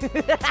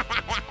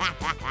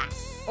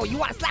 Oh, you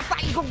want to slap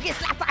fire? You go get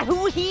slap fire.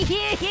 Ooh,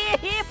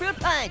 here, fruit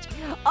punch.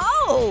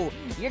 Oh,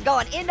 you're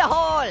going in the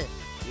hole.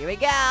 Here we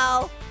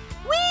go.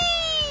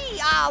 Whee!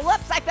 Oh,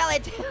 whoops, I fell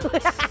into.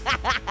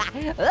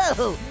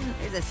 Oh,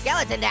 there's a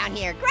skeleton down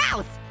here.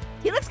 Gross.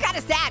 He looks kind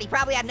of sad. He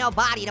probably had no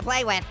body to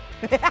play with.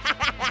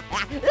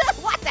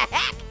 What the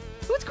heck?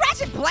 Who's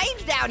crashing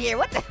planes down here?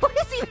 What is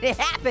even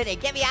happening?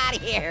 Get me out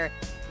of here.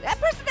 That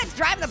person that's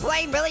driving the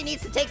plane really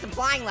needs to take some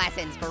flying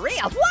lessons, for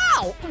real.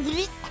 Whoa!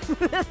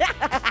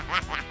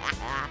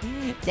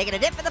 Taking a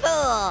dip in the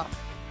pool.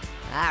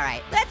 All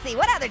right, let's see,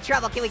 what other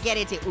trouble can we get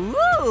into?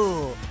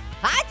 Ooh,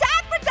 high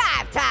time for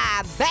dive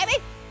time, baby.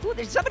 Ooh,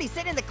 there's somebody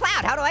sitting in the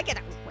cloud. How do I get,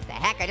 what the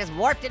heck? I just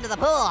warped into the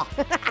pool.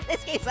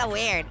 This game's so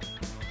weird.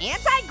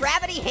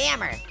 Anti-gravity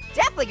hammer.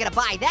 Definitely gonna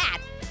buy that.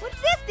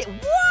 What's this thing?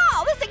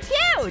 Whoa, this thing's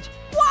huge.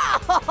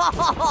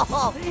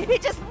 Whoa,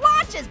 it just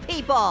launches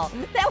people.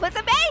 That was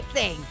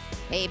amazing.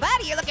 Hey,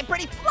 buddy, you're looking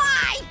pretty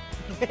fly.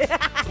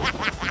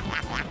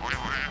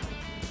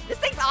 This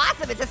thing's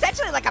awesome. It's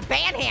essentially like a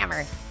band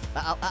hammer.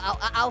 Uh-oh, uh-oh,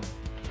 uh-oh.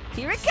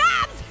 Here it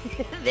comes.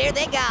 There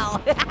they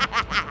go.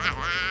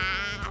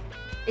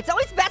 It's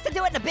always best to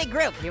do it in a big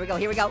group. Here we go,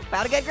 here we go.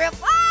 Found a good group.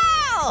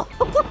 Whoa!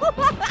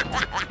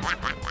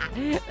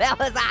 That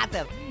was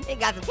awesome. It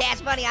got some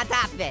cash money on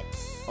top of it.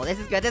 Oh, this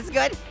is good, this is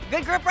good.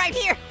 Good group right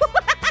here.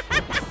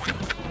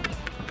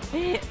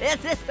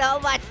 This is so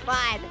much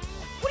fun.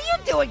 What are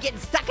you doing getting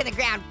stuck in the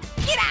ground?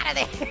 Get out of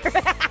there.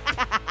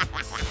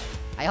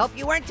 I hope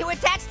you weren't too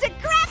attached to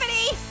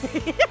gravity.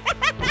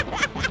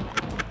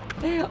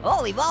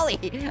 Holy moly,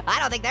 I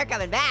don't think they're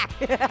coming back.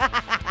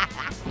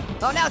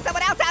 Oh no,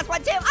 someone else has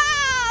one too.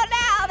 Oh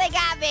no, they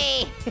got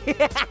me.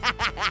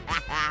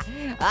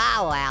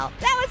 Oh well,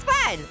 that was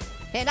fun.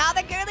 And all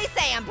the girlies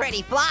say I'm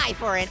pretty fly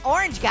for an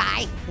orange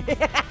guy.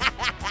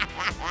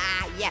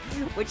 Yeah,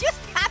 would you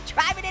stop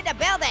driving into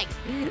buildings?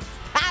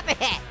 Stop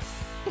it.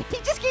 He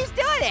just keeps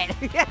doing it.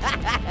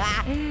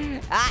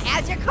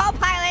 As your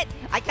co-pilot,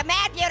 I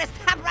command you to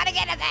stop running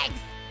into things.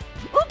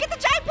 Ooh, get the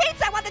giant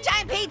pizza, I want the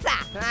giant pizza.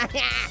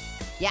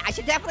 Yeah, I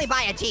should definitely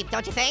buy a Jeep,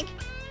 don't you think?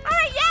 All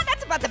right, yeah,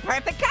 that's about the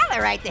perfect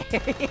color right there.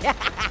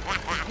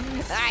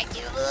 All right,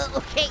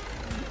 okay.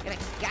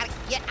 Gotta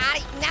get out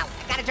of here. No,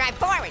 I gotta drive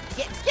forward.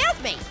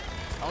 Excuse me.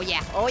 Oh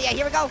yeah,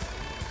 here we go.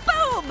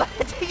 Boom,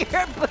 to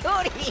your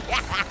booty.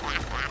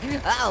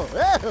 Oh,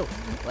 well,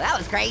 that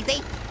was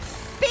crazy.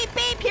 Beep,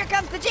 beep, here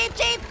comes the Jeep.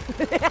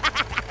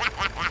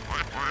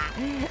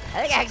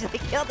 I think I actually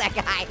killed that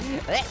guy.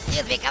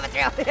 Excuse me, coming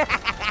through.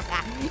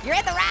 You're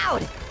in the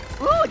road.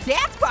 Ooh,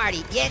 dance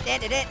party. Yeah,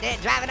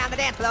 driving on the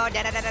dance floor.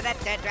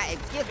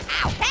 Excuse me.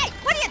 Ow, hey,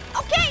 what are you,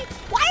 okay?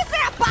 Why is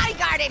there a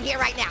bodyguard in here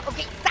right now?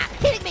 Okay, stop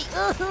hitting me.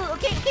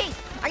 Okay.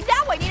 I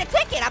know, I need a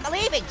ticket. I'm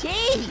leaving,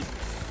 jeez.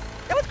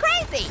 That was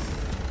crazy.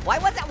 Why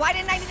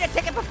didn't I need a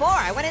ticket before?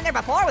 I went in there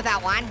before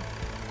without one.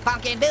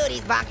 Bunkin'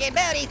 booties.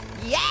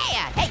 Yeah,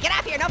 hey, get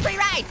off here, no free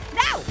rides.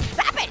 No,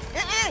 stop it.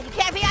 You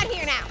can't be on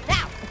here now,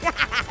 no.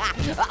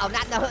 Uh-oh,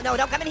 no,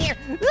 don't come in here.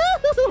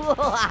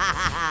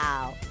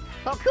 Wow.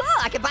 Oh, cool,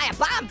 I can buy a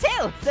bomb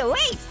too.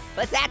 Sweet.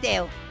 What's that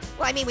do?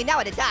 Well, I mean, we know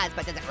what it does,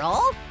 but does it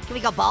roll? Can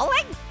we go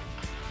bowling?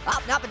 Oh,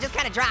 nope, it just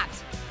kind of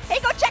drops. Hey,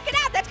 go check it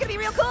out. That's gonna be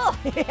real cool.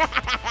 Here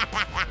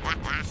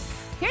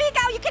you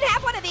go, you can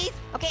have one of these.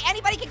 Okay,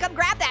 anybody can come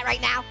grab that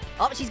right now.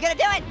 Oh, she's gonna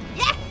do it.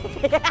 Yeah.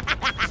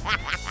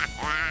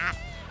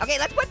 Okay,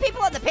 let's put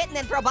people in the pit and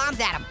then throw bombs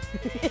at them.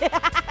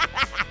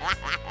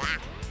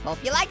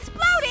 Hope you like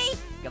Splody.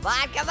 Come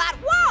on, come on.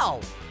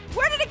 Whoa.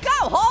 Where did it go?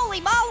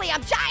 Holy moly,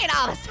 I'm giant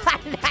all of a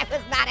sudden. I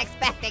was not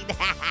expecting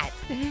that.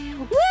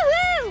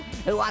 Woohoo!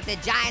 Who wants a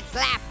giant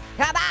slap?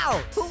 Come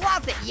on. Who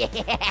wants it? Yeah.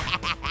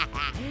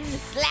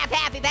 Slap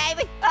happy,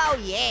 baby. Oh,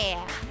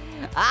 yeah.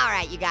 All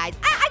right, you guys.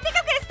 I think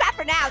I'm gonna stop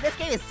for now. This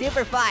game is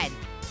super fun.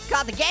 It's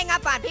called the Gang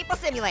Up on People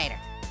Simulator.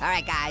 All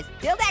right, guys.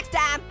 Till next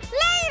time.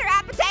 Later,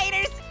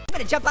 appetiters. I'm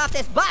gonna jump off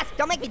this bus.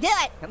 Don't make me do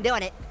it. I'm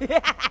doing it.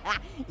 Yeah!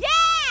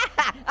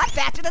 I'm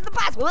faster than the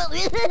bus. What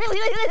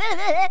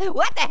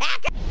the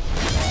heck?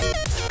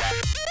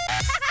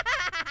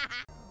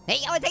 Hey,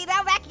 yo, it's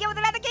now back again with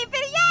another game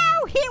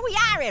video. Here we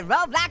are in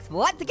Roblox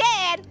once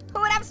again.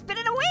 Oh, and I'm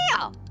spinning a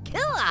wheel.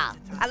 Cool.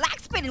 I like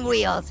spinning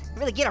wheels.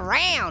 Really get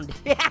around.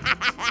 Ooh,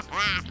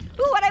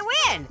 what'd I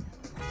win?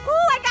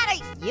 Ooh, I got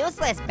a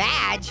useless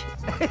badge.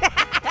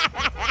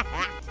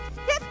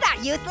 It's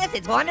not useless,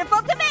 it's wonderful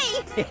to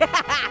me.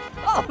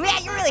 Oh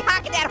man, you're really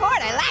honking that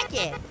horn, I like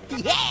it.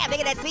 Yeah,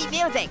 making that sweet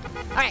music.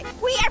 All right,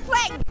 we are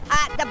playing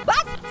the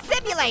bus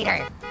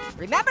simulator.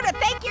 Remember to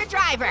thank your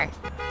driver.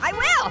 I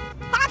will,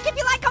 honk if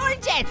you like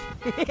oranges.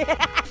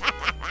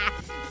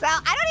 So,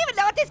 I don't even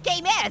know what this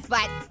game is,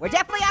 but we're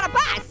definitely on a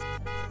bus.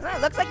 Well,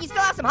 it looks like you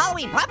still have some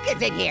Halloween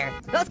pumpkins in here.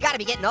 Those gotta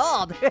be getting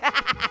old.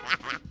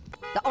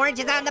 The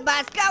oranges on the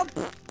bus, go.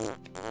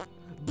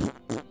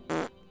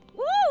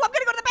 Woo, I'm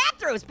gonna go to the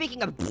bathroom,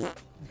 speaking of.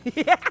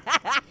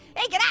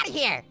 Hey, get out of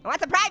here. I want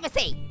some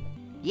privacy.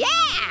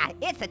 Yeah,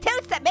 it's the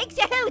toots that makes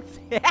you hoots.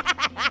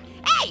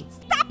 Hey,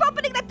 stop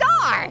opening the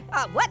door.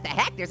 Oh, what the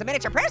heck? There's a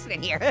miniature person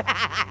in here.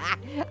 I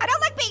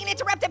don't like being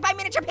interrupted by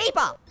miniature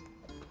people.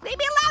 Leave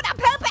me alone, I'm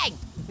pooping.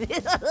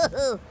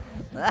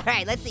 All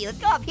right, let's see, let's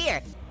go up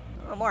here.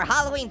 Oh, more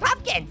Halloween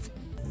pumpkins.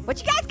 What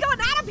you guys going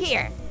on up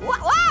here?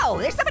 Whoa,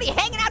 there's somebody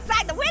hanging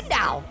outside the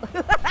window.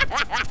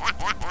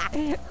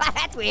 Oh,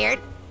 that's weird.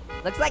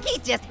 Looks like he's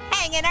just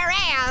hanging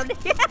around.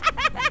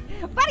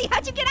 Buddy,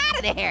 how'd you get out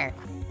of there?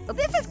 Well,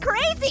 this is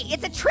crazy.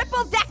 It's a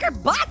triple-decker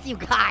bus, you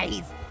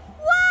guys.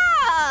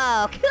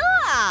 Whoa,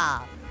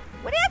 cool.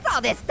 What is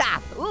all this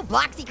stuff? Ooh,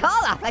 Bloxy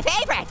Cola, my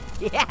favorite.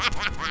 Yeah,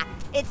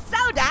 it's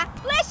soda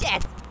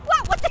delicious.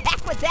 What the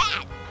heck was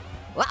that?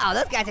 Uh-oh,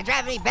 those guys are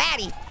driving me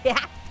batty.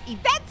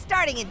 Event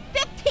starting in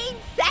 15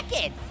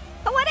 seconds.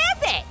 What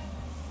is it?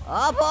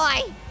 Oh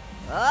boy.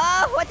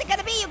 Oh, what's it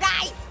gonna be, you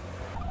guys?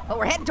 Oh,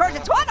 we're heading towards a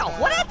tunnel.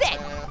 What is it?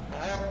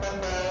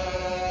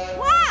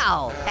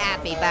 Wow.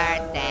 Happy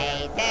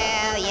birthday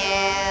to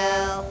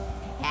you.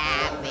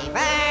 Happy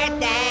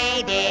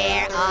birthday,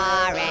 dear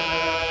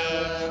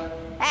Orange.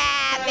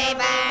 Happy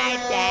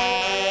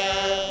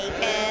birthday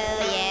to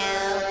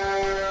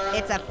you.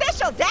 It's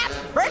official Daph's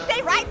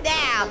birthday right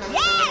now.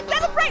 Yeah,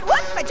 celebrate.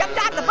 Whoops, I jumped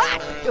out of the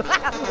bus.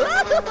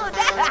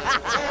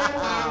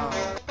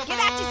 Get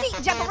out your seat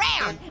and jump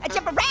around.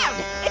 Jump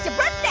around. It's your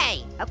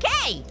birthday.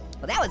 Okay.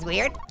 Well, that was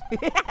weird.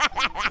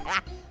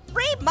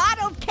 Free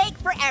modeled cake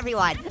for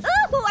everyone.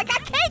 Ooh, I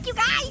got cake, you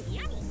guys.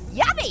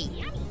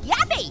 Yummy.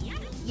 Yummy.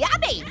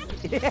 Yummy.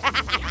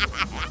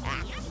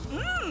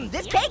 Mmm,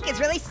 this cake is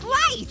really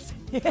sliced.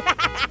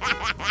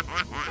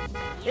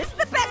 This is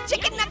the best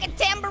chicken nugget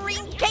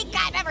tambourine cake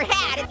I've ever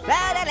had. It's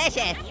so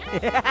delicious.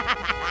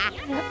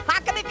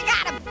 Honk 'em if you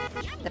got 'em.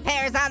 The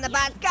pairs on the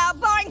bus go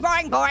boring,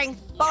 boring, boring.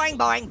 Boring,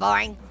 boring,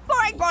 boring.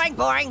 Boring, boring,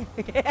 boring.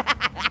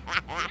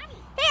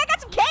 Hey, I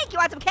got some cake. You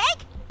want some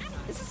cake?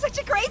 This is such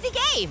a crazy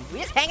game.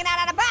 We're just hanging out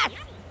on a bus.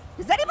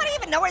 Does anybody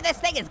even know where this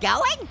thing is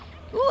going?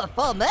 Ooh, a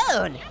full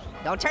moon.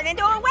 Don't turn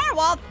into a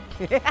werewolf.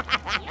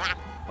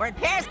 Or in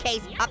Pear's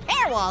case, a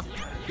pear-wolf.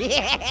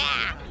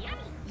 Yeah.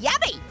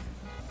 Yummy.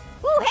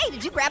 Ooh, hey,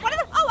 did you grab one of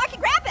them? Oh, I can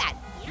grab that.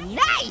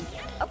 Nice.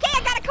 Okay,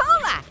 I got a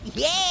cola.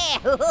 Yeah.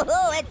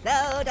 Ooh, it's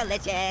so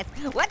delicious.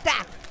 What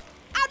the?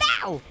 Oh,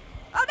 no.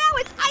 Oh, no,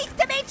 it's Ice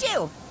to meet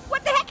you.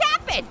 What the heck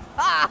happened?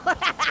 Oh,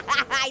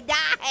 I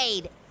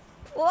died.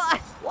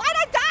 Why'd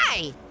I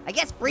die? I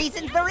guess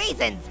freezing's the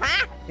reasons,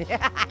 huh?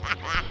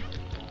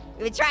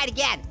 Let me try it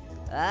again.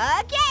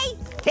 Okay,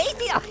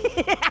 tasty.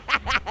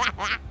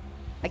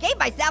 I gave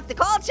myself the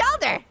cold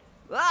shoulder.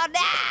 Oh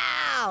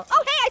no!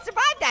 Oh hey, I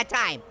survived that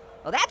time.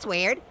 Well, that's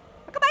weird.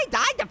 How come I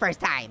died the first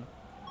time?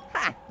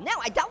 Huh, no,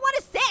 I don't want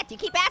to sit. You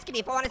keep asking me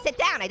if I want to sit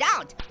down, I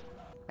don't.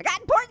 I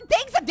got important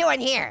things I'm doing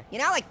here. You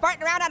know, like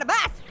farting around on a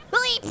bus.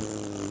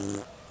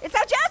 It's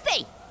so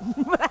juicy.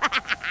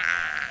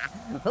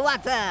 Who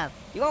wants some?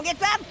 You won't get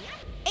some?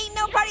 Ain't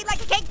no party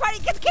like a cake party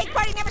because a cake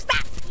party never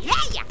stops.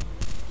 Yeah!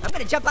 I'm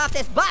gonna jump off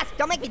this bus.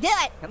 Don't make me do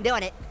it. I'm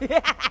doing it.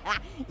 Yeah!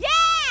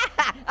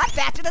 I'm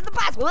faster than the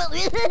bus. What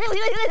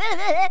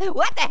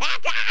the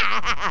heck?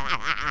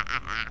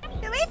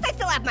 At least I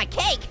still have my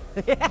cake.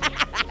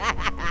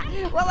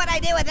 What would I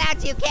do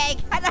without you, cake?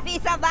 I love you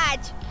so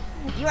much.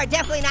 You are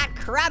definitely not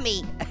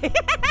crummy.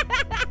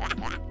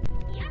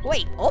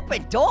 Wait,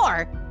 open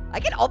door? I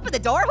can open the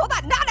door? Hold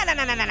on. No.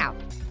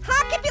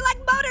 Honk if you like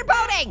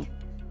motorboating.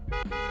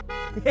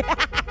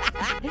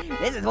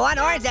 This is one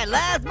orange that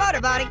loves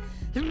motorboating.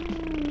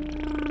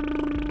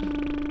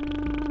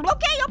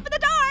 Okay, open the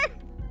door.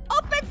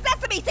 Open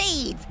sesame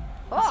seeds.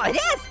 Oh, it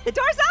is. The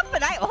door's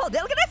open. Oh,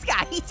 look at this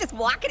guy. He's just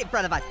walking in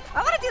front of us.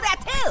 I want to do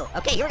that too.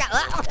 Okay, here we go.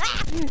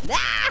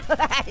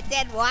 It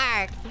didn't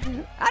work.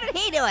 How did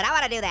he do it? I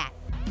want to do that.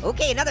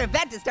 Okay, another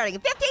event is starting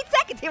in 15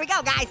 seconds. Here we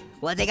go, guys.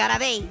 What's it gonna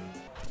be?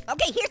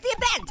 Okay, here's the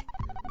event.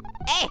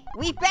 Hey,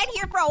 we've been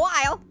here for a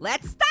while.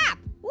 Let's stop.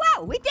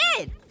 Whoa, we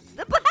did.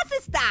 The bus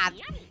has stopped.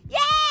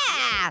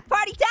 Yeah,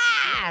 party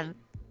time.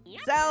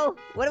 So,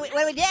 what do we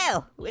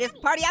do? We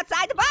just party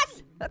outside the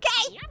bus?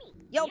 Okay.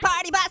 Yo,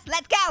 party bus,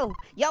 let's go.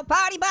 Yo,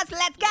 party bus,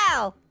 let's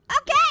go.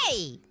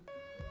 Okay.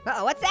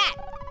 Uh-oh, what's that?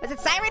 Is it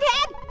Siren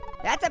Head?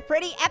 That's a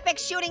pretty epic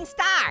shooting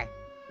star.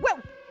 Well,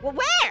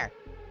 where?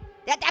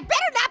 That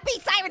better not be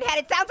Siren Head.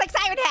 It sounds like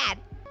Siren Head.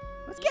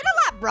 It's getting a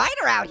lot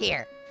brighter out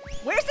here.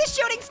 Where's the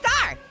shooting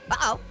star?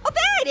 Uh-oh. Oh,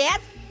 there it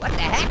is. What the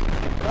heck?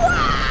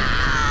 Whoa!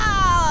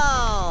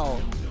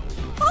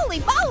 Holy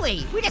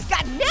moly, we just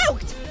got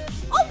nuked.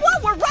 Oh, whoa,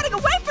 we're running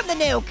away from the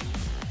nuke.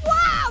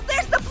 Wow,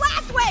 there's the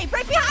blast wave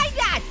right behind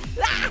us.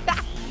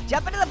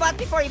 Jump into the bus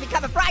before you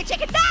become a fried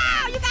chicken.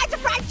 No, you guys are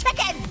fried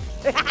chickens.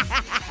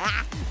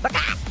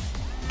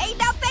 Ain't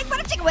no thing but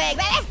a chicken wing,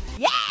 baby.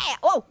 Yeah.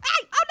 Oh,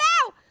 hey, oh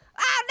no.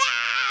 Oh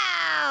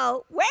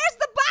no. Where's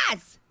the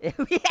bus?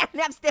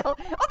 I'm still, oh,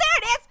 there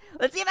it is.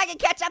 Let's see if I can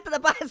catch up to the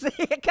bus.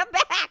 Come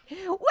back.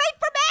 Wait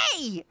for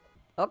me.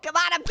 Oh, come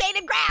on, I'm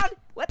gaining ground.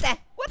 What the heck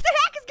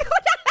is going on?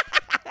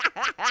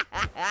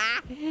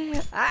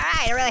 All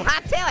right, I really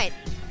hopped to it.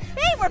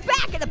 Hey, we're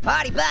back in the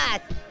party bus.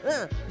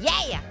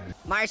 Yeah.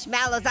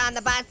 Marshmallows on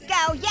the bus.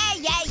 Go.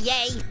 Yay, yay,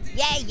 yay.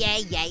 Yay,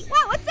 yay, yay.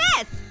 Whoa, what's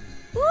this?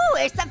 Ooh,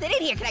 there's something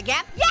in here. Can I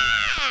grab?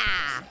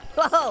 Yeah.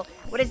 Whoa,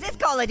 what does this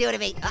cola do to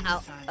me?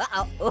 Uh-oh.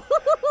 Ooh,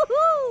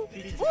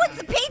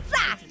 it's a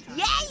pizza.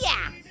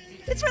 Yeah.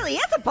 This really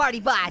is a party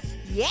bus.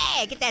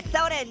 Yeah, get that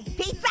soda and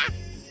pizza.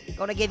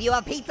 Gonna give you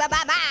a pizza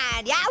by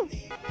mine, yo. Ooh,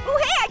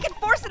 hey, I can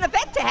force an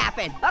event to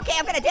happen. Okay,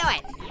 I'm gonna do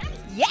it.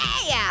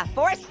 Yeah,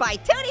 forced by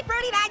Tutti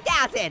Frutti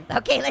 9000.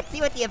 Okay, let's see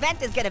what the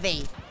event is gonna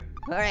be.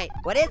 All right,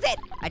 what is it?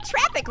 A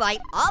traffic light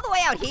all the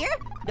way out here?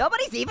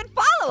 Nobody's even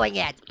following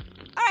it.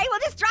 All right, we'll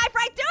just drive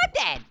right through it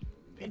then.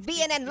 It'd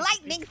be an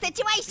enlightening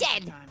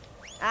situation.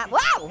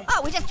 Whoa,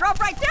 oh, we just drove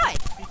right through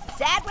it.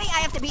 Sadly, I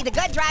have to be the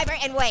good driver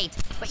and wait.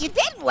 But you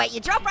didn't wait, you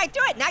drove right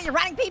through it. Now you're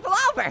running people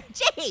over.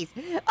 Jeez,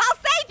 I'll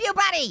save you,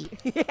 buddy.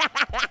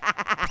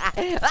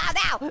 Oh,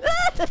 no.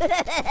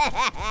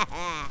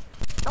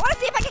 I want to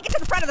see if I can get to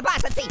the front of the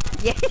bus. Let's see.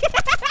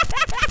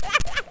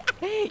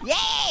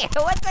 Yeah,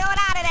 what's going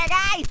on in there,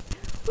 guys?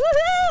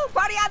 Woohoo,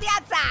 party on the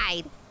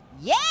outside.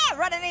 Yeah,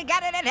 running and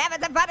gunning and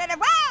having some fun in it.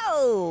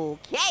 Whoa,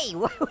 okay,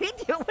 what are we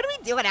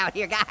doing out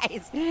here,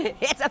 guys?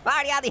 It's a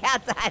party on the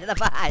outside of the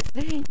bus.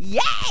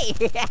 Yay!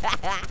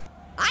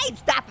 I ain't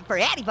stopping for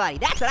anybody.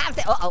 That's what I'm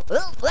saying. No.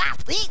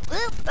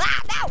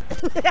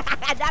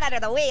 Not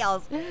under the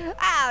wheels.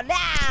 Oh,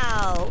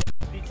 no.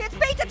 It's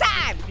pizza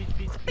time.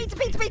 Pizza.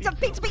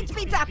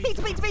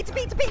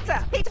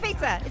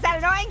 Is that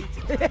annoying?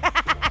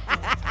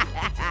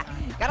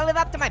 Gotta live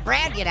up to my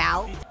brand, you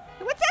know.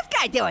 What's this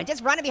guy doing?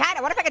 Just running behind?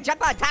 I wonder if I can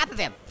jump on top of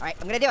him. All right,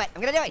 I'm gonna do it.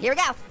 Here we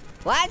go.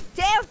 1,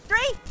 2,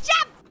 3,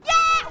 jump!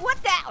 Yeah! What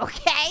the?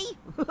 Okay.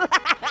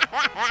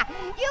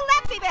 You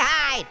left me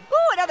behind.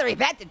 Ooh, another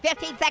event in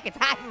 15 seconds.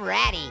 I'm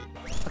ready.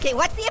 Okay,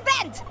 what's the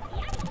event?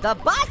 The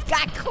bus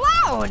got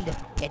cloned.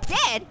 It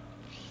did?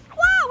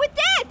 Whoa, it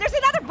did. There's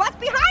another bus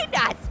behind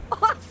us.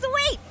 Oh,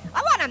 sweet.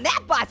 I want on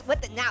that bus.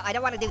 What the? No, I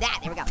don't want to do that.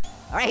 Here we go.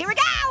 All right, here we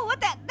go. What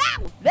the?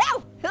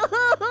 No.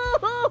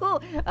 Oh,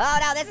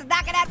 no, this is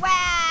not gonna end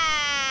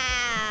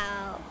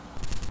well.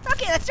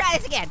 Okay, let's try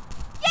this again.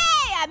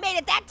 Yay, I made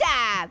it that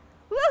time.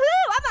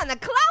 Woohoo, I'm on the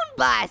clone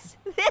bus.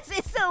 This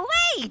is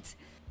sweet.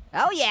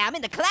 Oh, yeah, I'm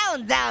in the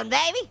clone zone,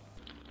 baby.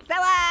 So,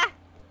 are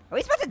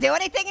we supposed to do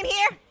anything in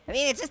here? I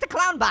mean, it's just a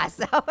clone bus,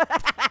 so.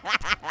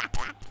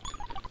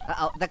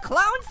 Uh-oh, the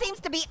clone seems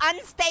to be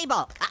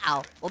unstable.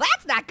 Uh-oh, well,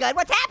 that's not good.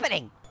 What's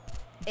happening?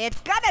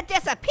 It's gonna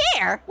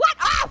disappear? What?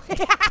 Oh!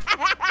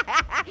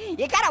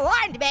 You coulda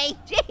warned me.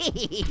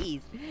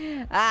 Jeez.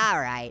 All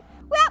right.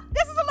 Well,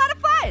 this is a lot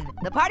of fun.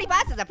 The party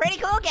bus is a pretty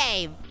cool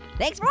game.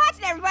 Thanks for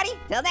watching, everybody.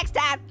 Till next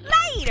time,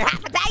 later,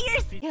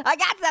 appetizers. I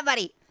got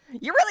somebody.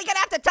 You're really gonna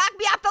have to talk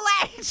me off the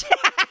ledge.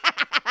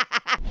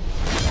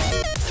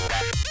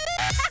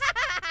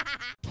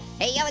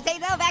 Hey, yo, it's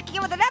Hazel back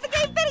again with another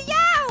game video.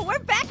 We're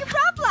back in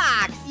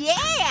Roblox.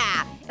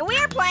 Yeah. And we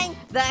are playing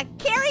the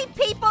Carry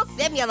People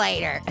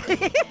Simulator.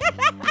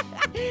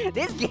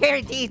 This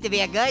guarantees to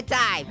be a good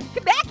time.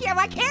 Come back here, I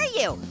want to carry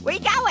you. Where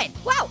you going?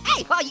 Whoa,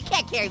 hey, oh, you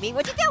can't carry me.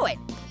 What you doing?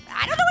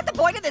 I don't know what the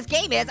point of this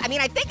game is. I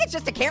mean, I think it's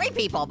just to carry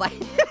people, but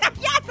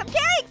yes, I'm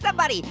carrying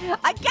somebody.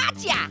 I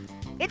gotcha.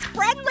 It's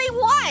friendly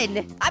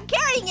one. I'm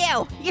carrying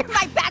you. You're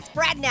my best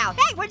friend now.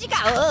 Hey, where'd you go?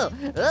 Oh,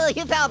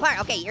 you fell apart.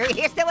 Okay, you're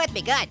still with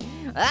me, good.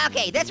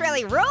 Okay, this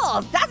really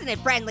rules, doesn't it,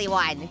 friendly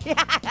one?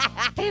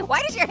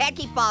 Why does your head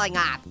keep falling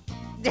off?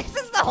 This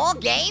is the whole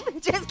game?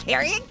 Just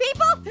carrying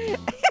people?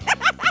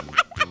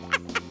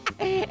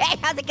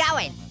 it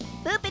going?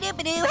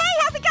 Boop-a-doop-a-doo. Hey,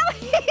 how's it going?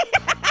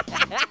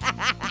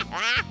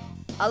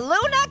 A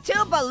Luna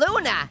to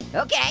Balloona.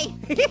 Okay.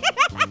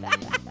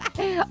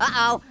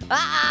 Uh-oh.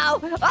 Uh-oh.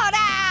 Oh,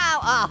 no.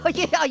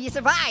 Oh, you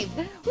survived.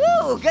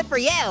 Woo, good for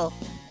you.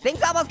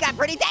 Things almost got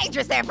pretty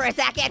dangerous there for a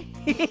second.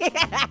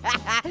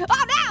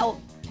 Oh, no.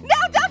 No,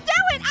 don't do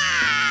it.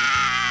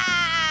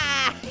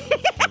 Ah!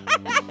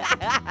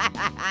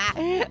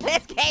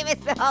 This game is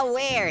so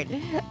weird.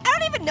 I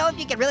don't even know if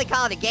you can really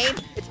call it a game.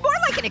 It's more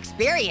like an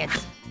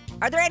experience.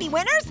 Are there any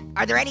winners?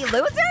 Are there any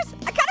losers?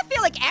 I kind of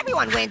feel like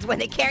everyone wins when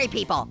they carry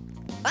people.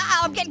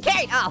 Uh-oh, I'm getting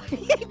carried. Oh,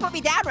 he put me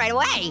down right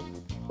away.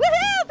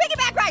 Woohoo,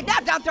 piggyback ride. No,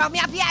 don't throw me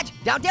off the edge.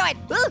 Don't do it.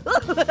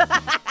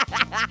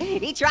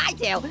 He tried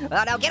to.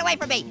 Oh, no, get away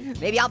from me.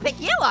 Maybe I'll pick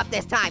you up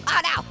this time.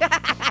 Oh, no.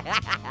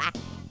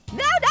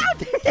 No, don't.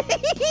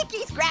 He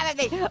keeps grabbing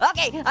me.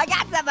 Okay, I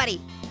got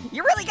somebody.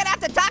 You're really gonna have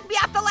to talk me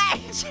off the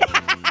ledge.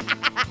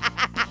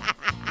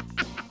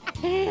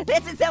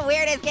 This is the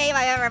weirdest game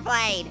I've ever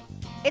played.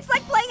 It's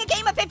like playing a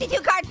game of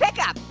 52 card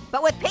pickup,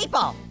 but with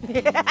people.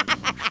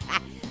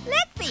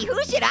 Let's see,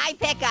 who should I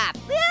pick up?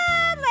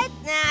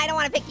 Nah, I don't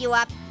wanna pick you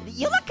up.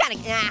 You look kinda,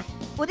 nah.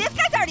 Well, this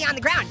guy's already on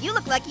the ground. You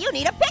look like you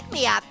need a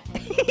pick-me-up.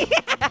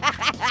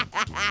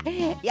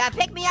 Yeah,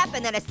 pick me up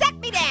and then set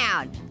me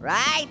down.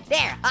 Right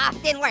there. Oh,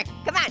 it didn't work.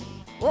 Come on.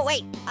 Oh,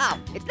 wait. Oh,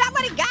 it's not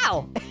letting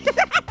go.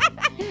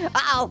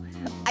 Uh-oh.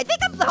 I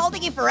think I'm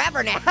holding you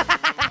forever now.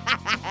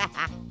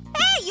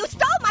 Hey, you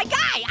stole my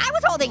guy. I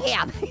was holding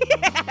him.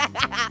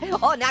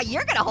 Oh, now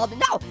you're gonna hold him.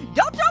 No,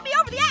 don't throw me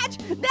over the edge.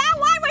 Now,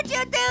 why would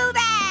you do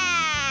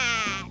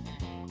that?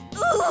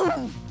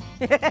 Oof.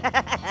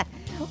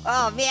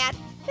 Oh, man.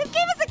 This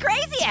game is the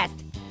craziest.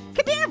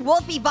 Come here,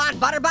 Wolfie Von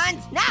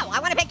Butterbuns. No, I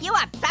want to pick you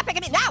up. Stop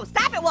picking me. No,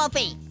 stop it,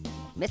 Wolfie.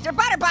 Mr.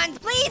 Butterbuns,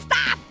 please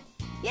stop.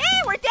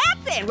 Yeah, we're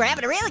dancing. We're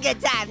having a really good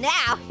time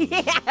now.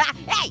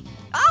 Hey.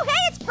 Oh,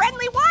 hey, it's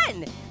Friendly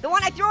One. The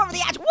one I threw over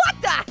the edge.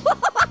 What the?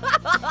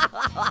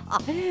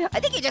 I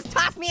think you just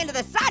tossed me into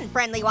the sun,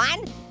 Friendly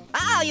One.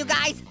 Uh-oh, you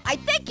guys. I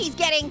think he's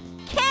getting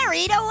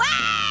carried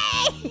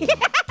away.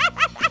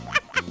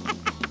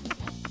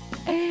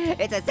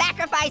 It's a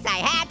sacrifice I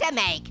had to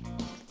make.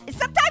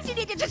 Sometimes you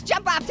need to just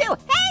jump off too.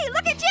 Hey,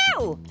 look at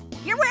you!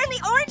 You're wearing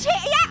the orange hair.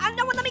 Yeah,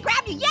 no one let me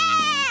grab you.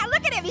 Yeah,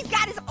 look at him. He's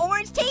got his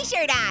orange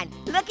t-shirt on.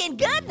 Looking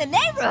good in the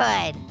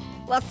neighborhood.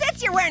 Well,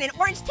 since you're wearing an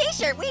orange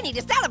t-shirt, we need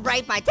to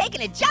celebrate by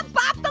taking a jump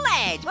off the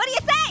ledge. What do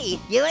you say?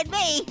 You and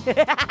me.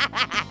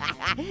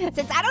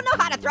 Since I don't know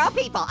how to throw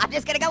people, I'm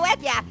just gonna go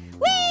with ya.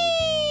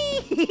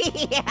 Whee!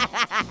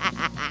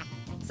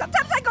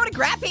 Sometimes I go to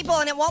grab people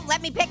and it won't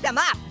let me pick them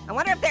up. I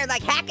wonder if they're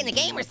like hacking the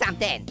game or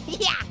something.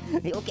 Yeah,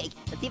 okay,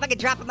 let's see if I can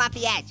drop them off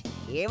the edge.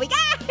 Here we go.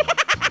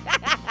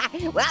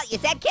 Well, you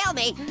said kill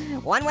me.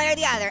 One way or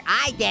the other,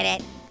 I did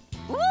it.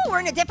 Ooh, we're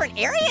in a different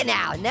area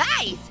now,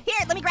 nice.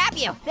 Here, let me grab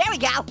you. There we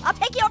go, I'll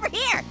take you over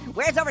here.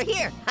 Where's over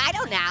here? I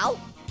don't know.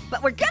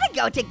 But we're gonna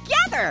go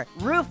together,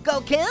 Roof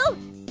Goku.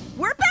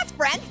 We're best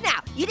friends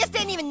now, you just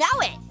didn't even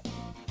know it.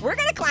 We're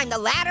gonna climb the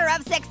ladder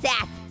of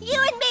success. You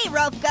and me,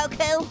 Roof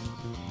Goku.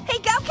 Hey,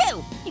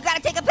 Goku, you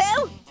gotta take a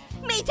poo?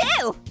 Me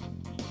too.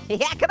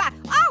 Yeah, come on.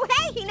 Oh,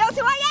 hey, he knows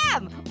who I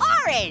am.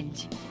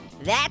 Orange.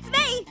 That's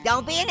me.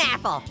 Don't be an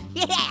apple.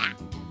 Yeah.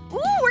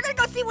 Ooh, we're gonna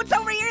go see what's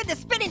over here in the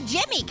spinning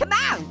Jimmy. Come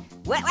on.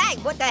 Wait,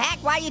 what the heck?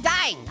 Why are you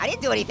dying? I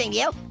didn't do anything to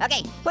you.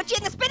 Okay, put you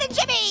in the spinning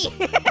Jimmy.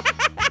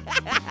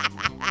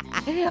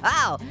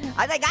 Oh,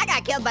 I think I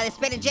got killed by the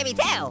spinning Jimmy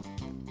too.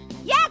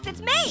 Yes, it's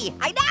me.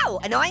 I know.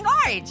 Annoying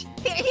Orange.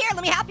 Here,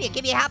 let me help you.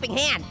 Give me a helping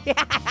hand.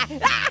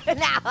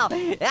 No. Oh,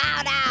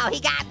 no. He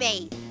got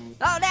me.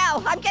 Oh,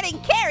 no. I'm getting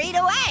carried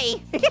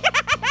away.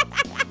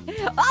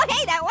 Oh,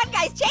 hey, that one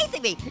guy's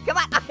chasing me. Come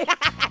on.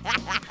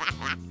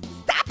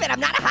 Stop it. I'm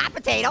not a hot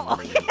potato.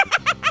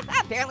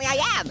 Apparently I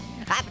am.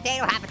 Hot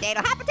potato, hot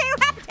potato, hot potato,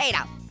 hot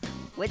potato.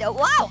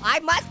 Whoa, I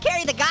must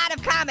carry the god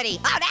of comedy.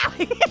 Oh, no.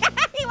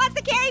 He wants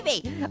to carry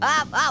me.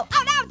 Oh,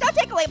 no. Don't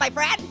take away my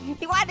friend.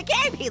 He wanted to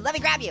carry me. Let me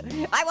grab you.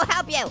 I will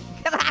help you.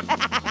 Come on.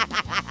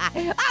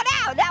 Oh,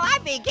 no. Now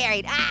I'm being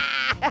carried.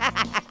 Ah.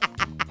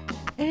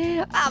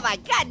 Oh, my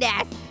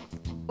goodness.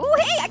 Ooh,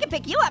 hey, I can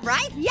pick you up,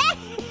 right? Yeah.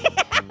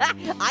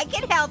 I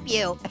can help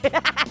you.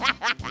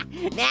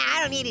 Nah,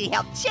 I don't need any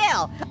help.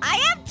 Chill. I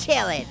am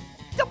chilling.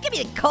 Don't give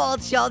me the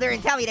cold shoulder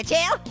and tell me to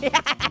chill.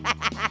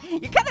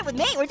 You're coming with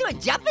me. We're doing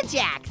jumping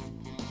jacks.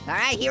 All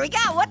right, here we go.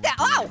 What the?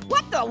 Oh,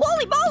 what the?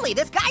 Holy moly.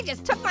 This guy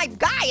just took my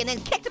guy and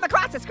then kicked him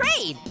across the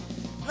screen.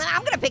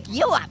 I'm going to pick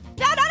you up.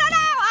 No.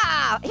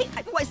 Oh,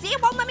 see,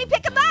 it won't let me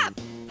pick him up.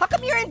 How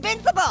come you're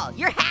invincible?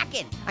 You're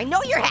hacking. I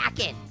know you're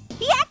hacking.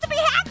 He has to be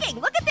hacking.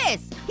 Look at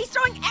this. He's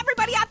throwing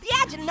everybody off the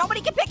edge and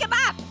nobody can pick him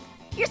up.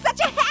 You're such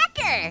a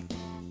hacker.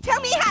 Tell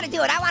me how to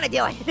do it. I want to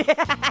do it.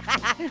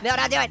 No,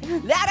 don't do it.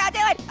 No, don't do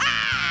it. Ah!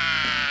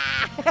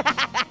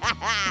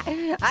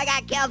 I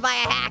got killed by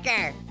a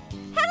hacker.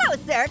 Hello,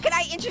 sir. Can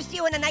I interest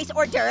you in a nice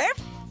hors d'oeuvre?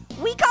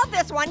 We call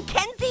this one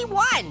Kenzie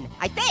 1,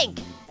 I think.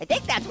 I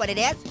think that's what it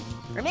is.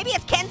 Or maybe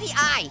it's Kenzie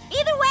I.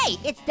 Either way,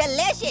 it's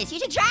delicious. You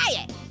should try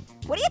it.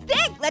 What do you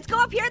think? Let's go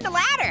up here in the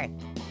ladder.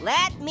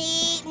 Let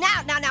me, no,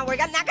 we're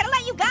not gonna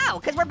let you go,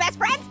 because we're best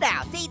friends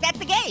now. See, that's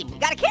the game. You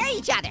gotta carry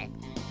each other.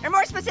 Or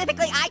more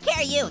specifically, I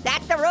carry you.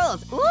 That's the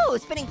rules. Ooh,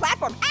 spinning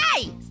platform.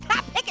 Hey,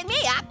 stop picking me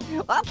up.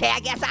 Okay, I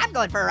guess I'm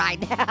going for a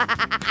ride.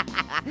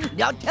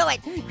 Don't do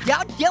it.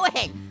 Don't do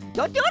it.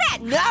 Don't do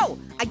that. No,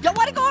 I don't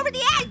want to go over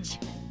the edge.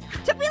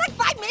 Took me like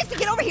 5 minutes to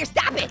get over here.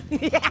 Stop it.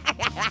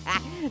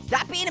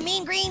 Stop being a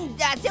mean green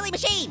silly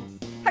machine.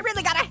 I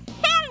really gotta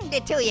hand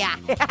it to ya.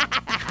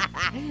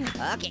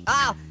 Okay,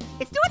 oh,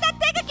 it's doing that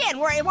thing again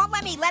where it won't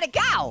let me let it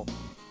go.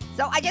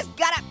 So I just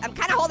gotta, I'm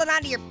kind of holding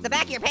on to the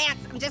back of your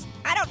pants.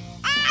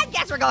 I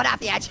guess we're going off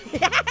the edge. I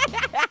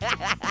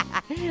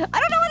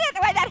don't know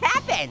why that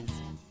happens.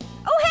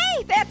 Oh,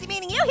 hey, fancy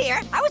meeting you here.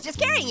 I was just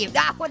carrying you.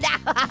 No. Oh,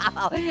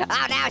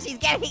 now she's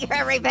getting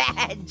her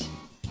revenge.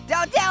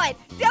 Don't do it.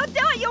 Don't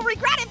do it. You'll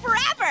regret it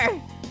forever.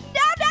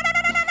 No.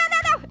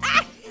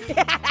 Ah.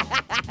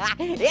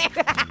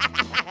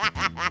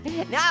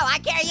 No, I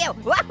carry you.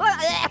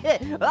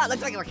 Oh,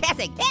 looks like we're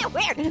kissing. Ew,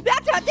 weird. No,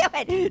 don't do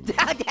it.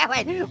 Don't do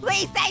it.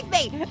 Please save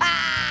me.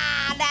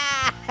 Ah, no.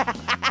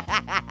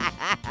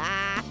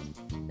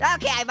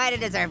 Okay, I might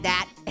have deserved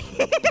that.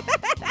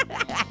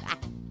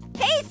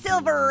 Hey,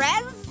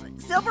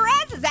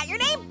 Silverez, is that your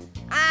name?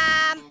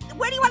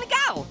 Where do you want to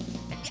go?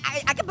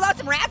 I can blow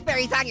some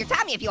raspberries on your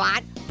tummy if you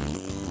want.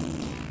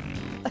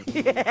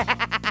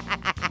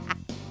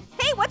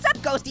 Hey, what's up,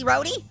 Ghosty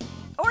Roadie?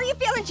 Oh, are you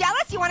feeling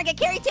jealous? You want to get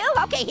carried too?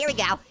 Okay, here we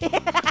go.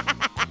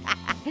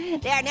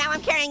 There, now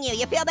I'm carrying you.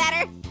 You feel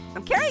better?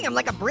 I'm carrying him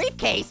like a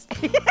briefcase.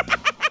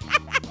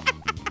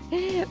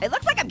 It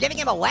looks like I'm giving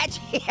him a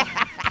wedgie.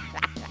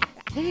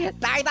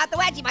 Sorry about the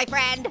wedgie, my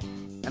friend.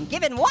 I'm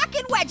giving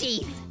walking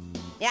wedgies.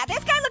 Yeah,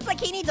 this guy looks like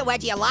he needs a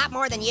wedgie a lot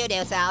more than you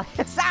do, so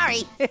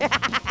sorry.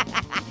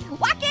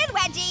 Walking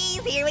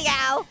wedgies, here we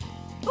go.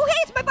 Oh,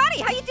 hey, it's my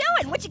buddy. How you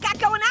doing? What you got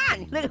going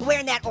on? Look,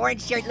 wearing that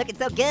orange shirt, looking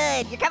so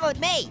good. You're coming with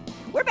me.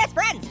 We're best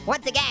friends,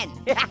 once again.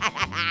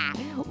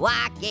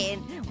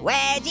 Walking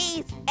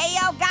wedgies.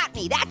 Ayo, got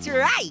me. That's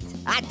right.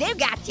 I do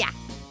got ya.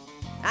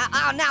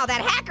 Oh no,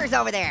 that hacker's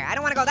over there. I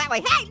don't want to go that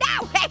way. Hey,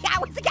 no! Hey, I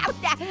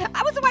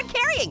was the one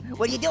carrying.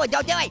 What are you doing?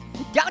 Don't do it.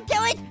 Don't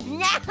do it.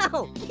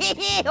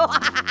 No.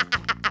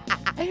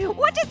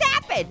 What just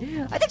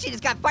happened? I think she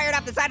just got fired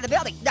off the side of the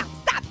building. No,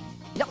 stop.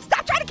 No,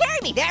 stop trying to carry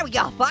me. There we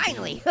go,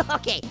 finally.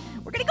 Okay,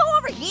 we're gonna go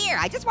over here.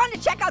 I just wanted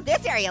to check out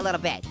this area a little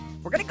bit.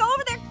 We're gonna go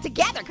over there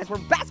together because we're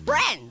best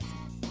friends.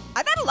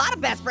 I've had a lot of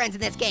best friends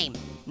in this game.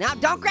 No,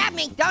 don't grab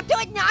me. Don't do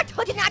it. No, I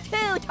told you not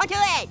to. Don't do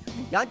it.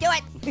 Don't do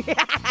it.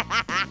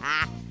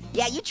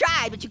 Yeah, you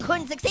tried, but you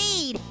couldn't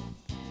succeed.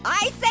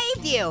 I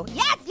saved you.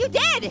 Yes, you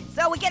did.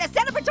 So we get a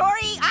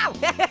celebratory. Ow.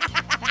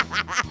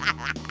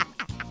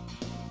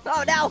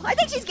 Oh no, I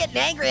think she's getting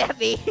angry at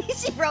me.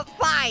 She wrote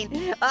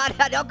fine. Oh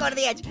no, don't go to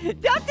the edge.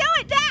 Don't do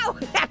it now.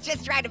 I'm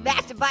just trying to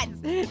mash the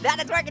buttons. None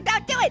is working.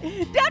 Don't do it.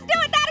 Don't do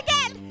it. Not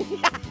again.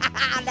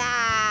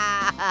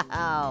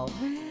 No.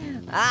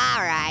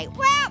 All right.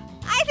 Well,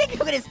 I think I'm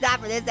gonna stop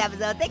for this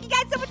episode. Thank you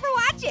guys so much for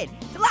watching.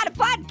 It's a lot of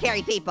fun,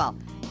 carry people.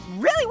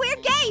 Really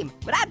weird game,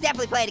 but I'll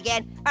definitely play it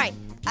again. All right.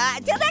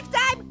 Until next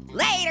time.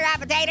 Later,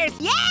 appetiters.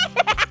 Yeah.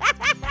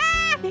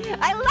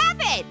 I love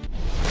it.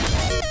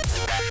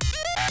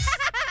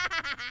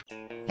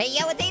 Hey,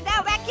 yo, it's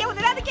Now back here with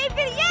another game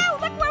video.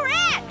 Look where we're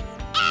at.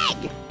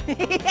 Egg.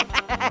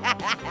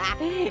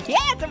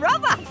 Yeah, it's a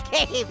Roblox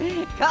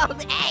game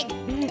called Egg.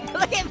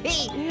 Look at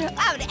me.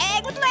 I'm an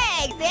egg with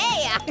legs.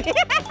 Yeah.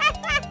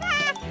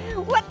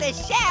 What the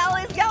shell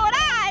is going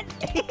on?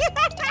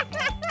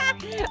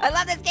 I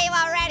love this game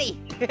already.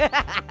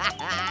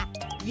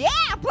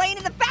 Yeah, playing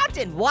in the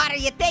fountain. What are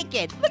you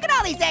thinking? Look at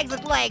all these eggs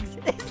with legs.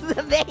 This is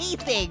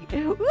amazing.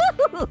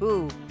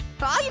 Woo!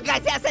 Oh, you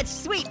guys have such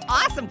sweet,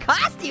 awesome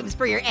costumes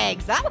for your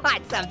eggs. I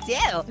want some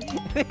too.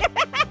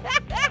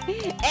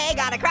 Egg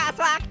on a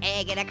crosswalk,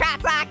 egg in a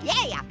crosswalk,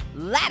 yeah.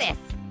 Lettuce.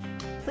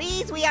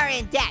 Please, we are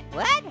in debt.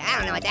 What? I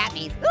don't know what that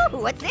means. Ooh,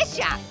 what's this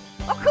shop?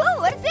 Oh, cool,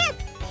 what is this?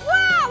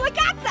 Wow, I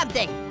got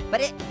something.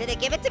 But did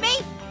it give it to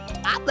me?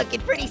 I'm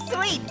looking pretty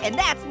sweet, and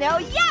that's no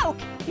yoke.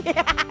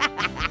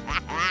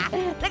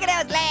 Look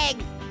at those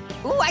legs.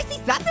 Ooh, I see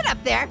something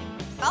up there.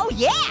 Oh,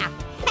 yeah.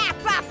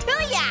 Hats off to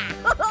ya!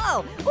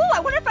 Ooh,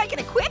 I wonder if I can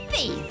equip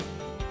these.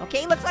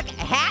 Okay, looks like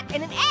a hat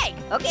and an egg.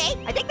 Okay,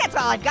 I think that's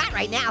all I've got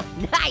right now.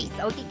 Nice,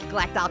 oh, you can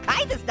collect all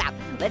kinds of stuff.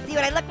 Let's see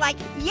what I look like.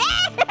 Yeah!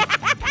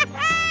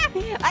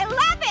 I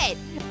love it!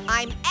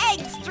 I'm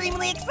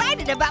extremely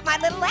excited about my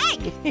little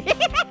egg.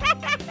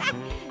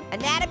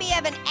 Anatomy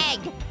of an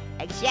egg.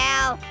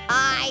 Eggshell,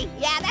 eye,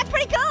 yeah, that's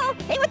pretty cool.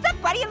 Hey, what's up,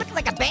 buddy? You look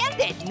like a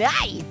bandit,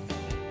 nice.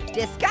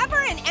 Discover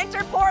and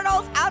enter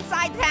portals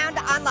outside town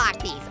to unlock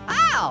these.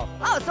 Oh,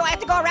 so I have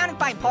to go around and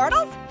find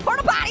portals?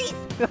 Portal bodies?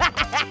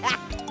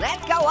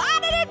 Let's go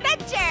on an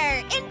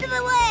adventure into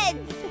the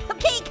woods.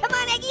 Okay, come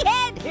on, Eggy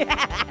Head.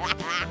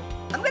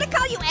 I'm gonna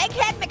call you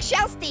Egghead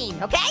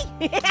McShellstein, okay?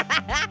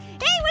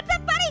 Hey, what's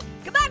up, buddy?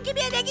 Come on, give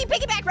me an Eggy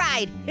piggyback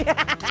ride.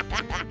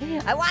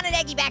 I want an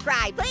Eggy back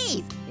ride,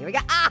 please. Here we go.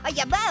 Oh,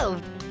 you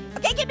moved.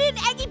 Okay, give me an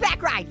Eggy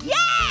back ride.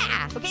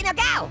 Yeah! Okay, now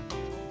go.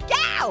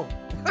 Go!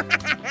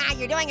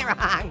 You're doing it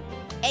wrong.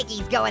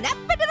 Eggy's going up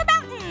into the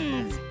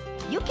mountains.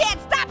 You can't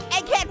stop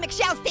Egghead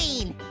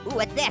McShellstein. Ooh,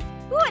 what's this?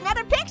 Ooh,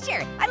 another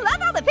picture. I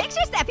love all the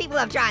pictures that people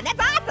have drawn. That's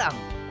awesome.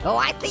 Oh,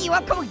 I see you.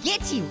 I'm coming to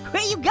get you.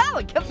 Where are you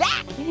going? Come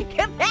back.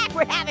 Come back.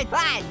 We're having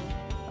fun.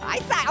 I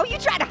saw. Oh, you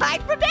trying to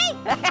hide from me?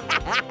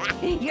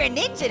 You're a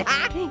ninja,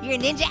 huh? You're a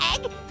ninja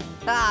egg?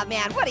 Oh,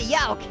 man, what a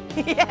yoke.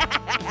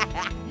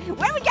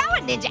 Where are we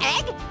going, Ninja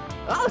Egg?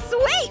 Oh,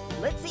 sweet.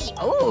 Let's see.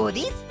 Oh,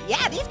 these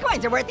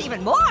coins are worth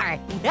even more.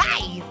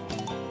 Nice.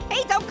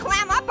 Hey, don't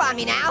clam up on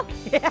me now.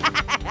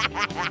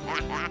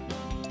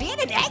 Being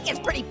an egg is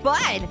pretty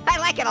fun. I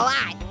like it a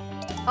lot.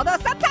 Although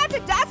sometimes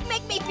it does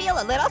make me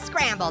feel a little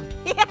scrambled.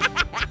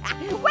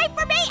 Wait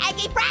for me,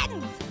 eggy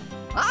friends.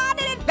 On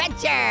an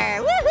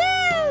adventure.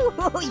 Woohoo!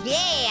 Oh,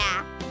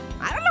 yeah.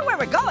 I don't know where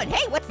we're going.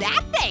 Hey, what's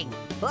that thing?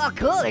 Oh,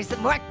 cool. There's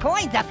some more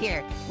coins up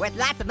here. Worth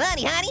lots of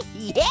money, honey.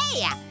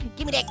 Yeah.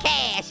 Give me that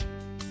cash.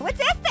 What's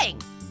this thing?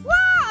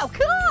 Whoa,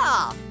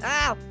 cool.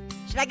 Oh,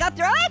 should I go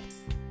through it?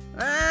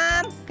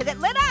 Cause it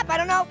lit up, I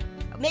don't know.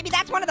 Maybe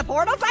that's one of the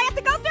portals I have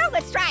to go through?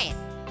 Let's try it.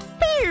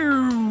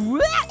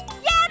 Yeah,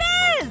 it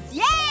is,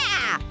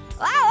 yeah.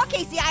 Oh,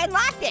 okay, see, I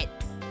unlocked it.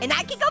 And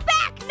I can go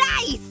back,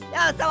 nice.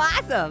 Oh, so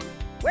awesome.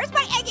 Where's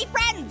my eggy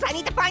friends? I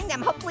need to find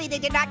them. Hopefully they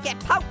did not get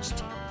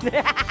poached. Hey,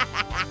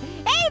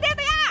 there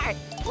they are.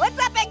 What's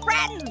up, egg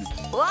friends?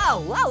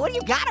 Whoa, what do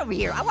you got over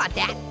here? I want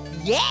that.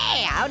 Yeah,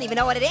 I don't even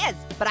know what it is,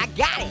 but I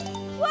got it.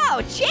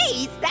 Whoa,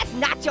 jeez, that's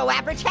not your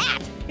average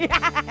hat.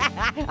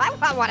 I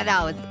want one of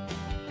those.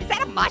 Is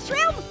that a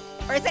mushroom?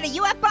 Or is it a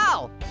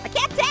UFO? I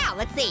can't tell,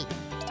 let's see.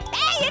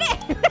 Hey, it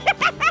is.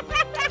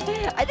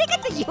 I think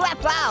it's a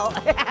UFO.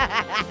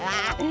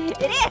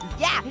 It is,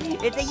 yeah.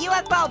 It's a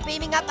UFO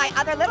beaming up my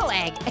other little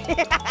egg.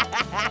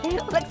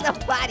 Looks so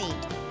funny.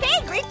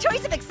 Hey, great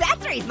choice of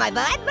accessories, my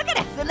bud. Look at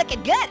us, we're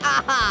looking good.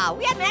 Aha,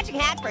 we had matching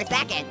hats for a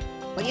second.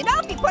 Well, you know,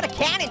 if you put a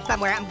cannon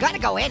somewhere, I'm gonna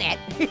go in it.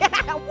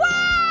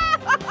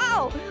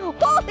 Whoa!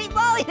 Holy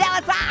moly,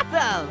 that was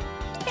awesome!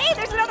 Hey,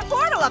 there's another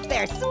portal up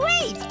there,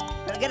 sweet!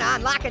 I'm gonna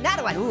unlock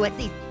another one. Ooh, let's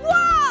see.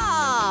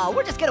 Whoa!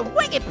 We're just gonna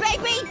wing it,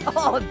 baby!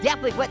 Oh, I'm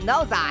definitely putting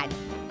those on.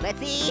 Let's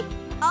see.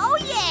 Oh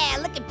yeah,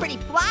 looking pretty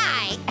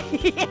fly.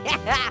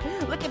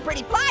 Looking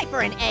pretty fly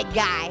for an egg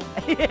guy.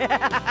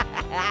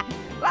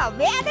 Wow,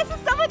 man, this is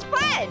so much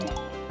fun!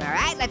 All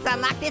right, let's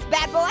unlock this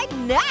bad boy.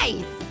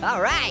 Nice!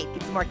 All right,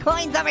 get some more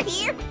coins over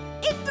here.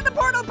 Into the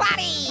portal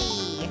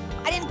potty!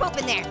 I didn't poop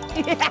in there.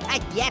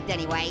 Yet,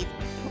 anyways.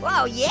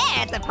 Whoa,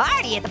 yeah, it's a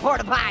party at the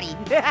portal potty.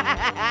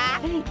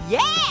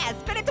 Yeah,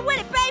 spin it to win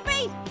it,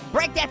 baby!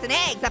 Breakdancing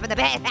eggs up in the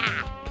bed.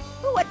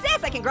 Ooh, what's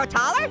this? I can grow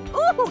taller?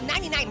 Ooh,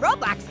 99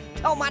 Robux.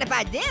 Don't mind if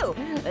I do.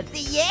 Let's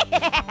see, yeah!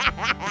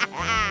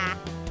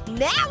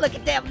 Now look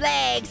at them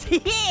legs.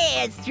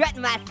 Yeah,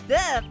 strutting my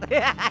stuff.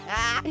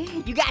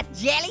 You guys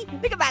jelly?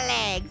 Look at my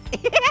legs.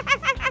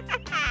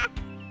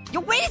 Yo,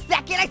 wait a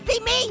second, I see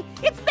me.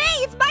 It's me,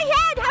 it's my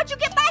head. How'd you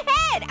get my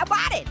head? I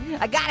bought it.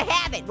 I gotta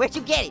have it. Where'd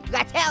you get it? You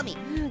gotta tell me.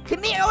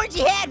 Come here,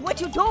 orangey head. What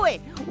you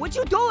doing? What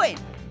you doing?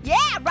 Yeah,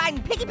 I'm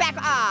riding piggyback.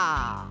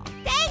 Aw,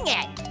 dang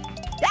it.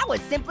 That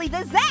was simply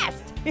the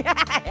zest.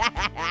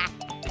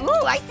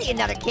 Ooh, I see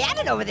another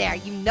cannon over there.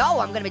 You know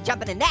I'm gonna be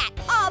jumping in that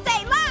all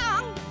day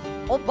long.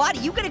 Oh, buddy,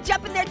 you gonna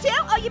jump in there too?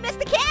 Oh, you missed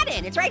the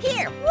cannon. It's right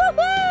here.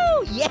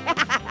 Woohoo! Yeah.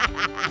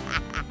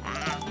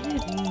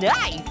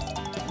 Nice.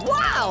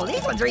 Wow,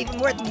 these ones are even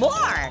worth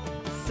more.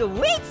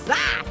 Sweet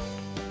sauce.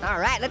 All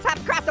right, let's hop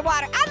across the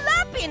water. I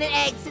love being an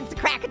egg since the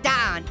crack of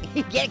dawn.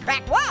 You get it,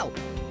 crack? Whoa.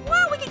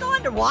 Whoa, we can go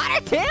underwater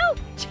too?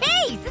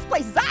 Jeez, this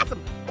place is awesome.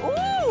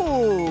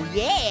 Ooh,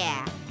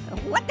 yeah.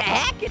 What the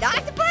heck, an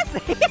octopus?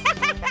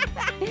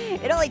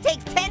 It only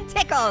takes 10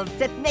 tickles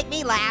to make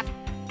me laugh.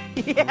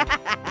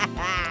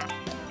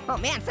 Oh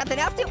man, something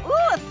else too?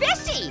 Ooh, a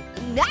fishy.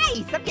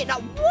 Nice, I'm getting a,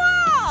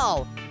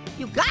 whoa.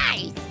 You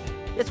guys,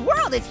 this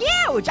world is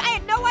huge. I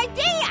had no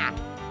idea.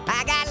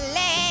 I got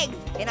legs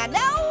and I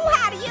know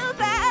how to use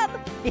them.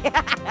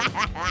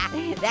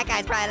 That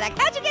guy's probably like,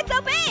 how'd you get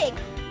so big?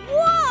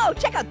 Whoa,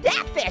 check out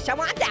that fish. I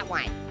want that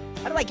one.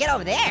 How do I get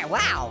over there?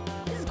 Wow,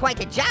 this is quite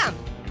the jump.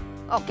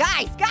 Oh,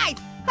 guys,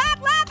 hot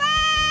lava!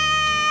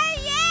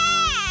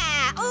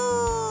 Yeah!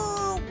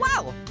 Ooh,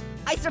 whoa,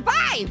 I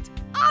survived.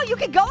 Oh, you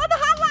can go in the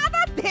hot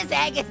lava? This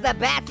egg is the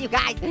best, you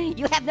guys.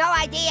 You have no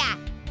idea.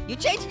 You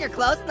changing your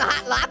clothes in the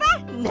hot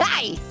lava?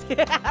 Nice.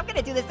 I'm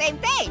gonna do the same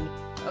thing.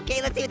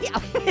 Okay, let's see what the,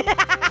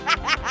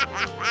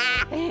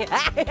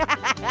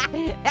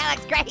 that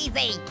looks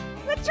crazy.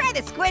 Let's try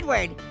the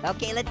Squidward.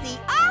 Okay, let's see.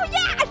 Oh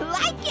yeah, I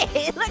like it.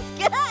 It looks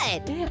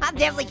good. I'm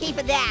definitely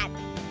keeping that.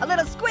 A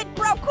little squid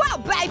pro quo,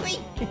 baby.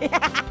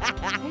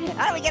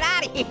 How do we get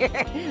out of here?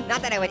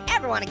 Not that I would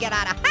ever want to get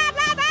out of hot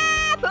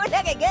lava, but we're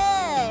looking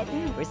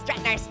good. We're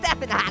strutting our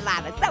stuff in the hot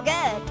lava, so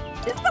good.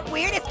 This is the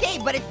weirdest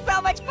game, but it's so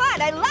much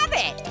fun. I love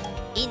it.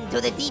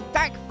 Into the deep,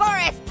 dark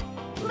forest.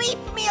 Leave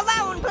me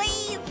alone,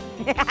 please.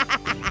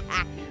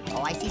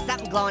 Oh, I see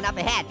something glowing up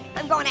ahead.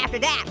 I'm going after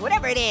that,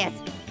 whatever it is.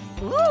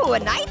 Ooh, a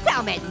knight's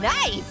helmet,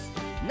 nice.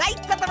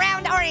 Knights of the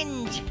Round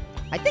Orange.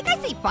 I think I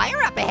see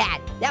fire up ahead.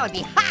 That would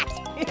be hot.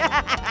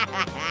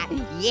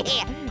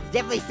 Yeah, it's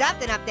definitely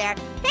something up there.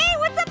 Hey,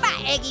 what's up,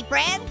 my eggy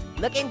friends?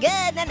 Looking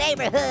good in the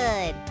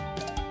neighborhood.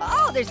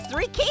 Oh, there's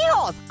 3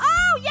 keyholes.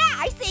 Oh, yeah,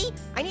 I see.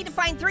 I need to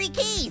find 3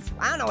 keys.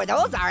 I don't know where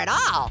those are at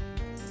all.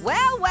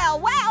 Well,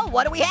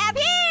 what do we have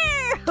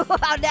here?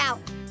 Oh, no.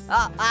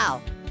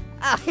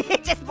 Oh,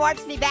 it just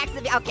warps me back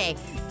to the, okay.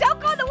 Don't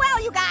go in the well,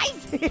 you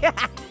guys.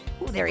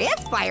 Ooh, there is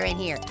fire in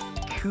here.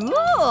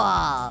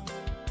 Cool.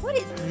 What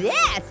is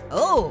this?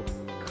 Oh,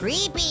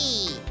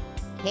 creepy.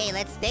 Okay,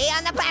 let's stay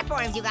on the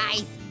platforms, you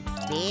guys.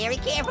 Very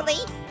carefully.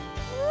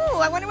 Ooh,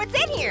 I wonder what's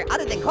in here,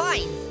 other than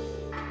coins.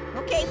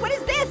 Okay, what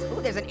is this?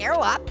 Ooh, there's an arrow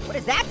up. What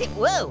does that do?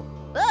 Whoa,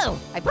 oh,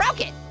 I broke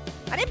it.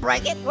 I didn't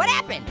break it. What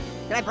happened?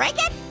 Did I break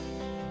it?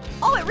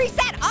 Oh, it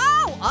reset.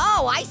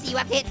 Oh, I see. You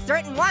have to hit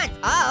certain ones.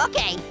 Oh,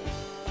 okay.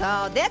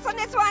 So this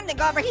one, then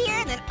go over here,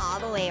 and then all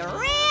the way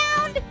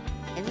around.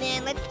 And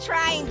then let's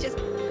try and just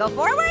go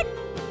forward.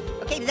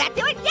 Okay, did that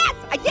do it? Yes,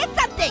 I did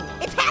something.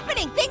 It's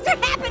happening. Things are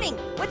happening.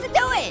 What's it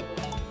doing?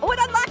 Oh, it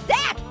unlocked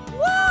that.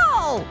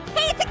 Whoa.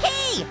 Hey, it's a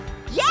key.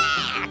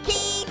 Yeah,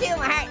 key to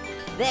my heart.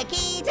 The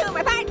key to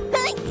my heart.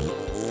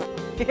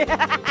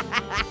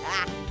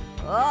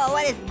 Oh,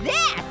 what is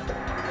this?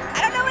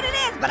 I don't know what it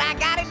is, but I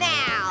got it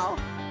now.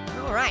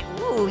 All right.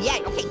 Ooh, yeah.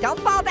 Okay, don't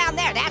fall down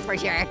there. That's for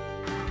sure.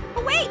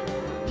 Oh, wait.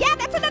 Yeah,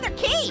 that's another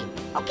key.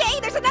 Okay,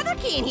 there's another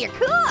key in here.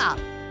 Cool.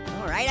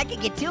 All right, I can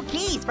get 2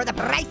 keys for the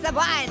price of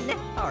 1.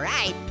 All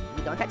right.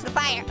 Don't touch the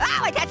fire.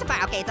 Oh, I touched the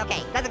fire. Okay, it's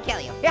okay. It doesn't kill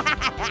you. A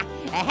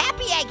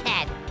happy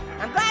egghead.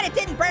 I'm glad it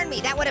didn't burn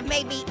me. That would have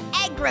made me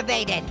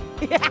aggravated.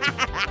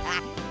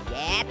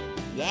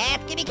 Yes,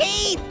 give me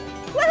keys.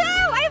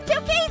 Woohoo, I have 2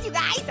 keys, you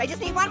guys. I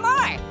just need 1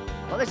 more.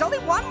 Well, there's only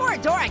 1 more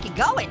door I can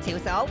go into,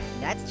 so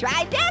let's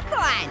try this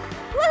one.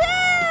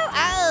 Woohoo!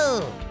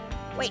 Oh,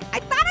 wait, I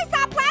thought I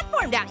saw a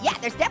platform down. Yeah,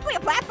 there's definitely a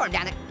platform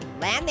down there.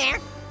 Land there.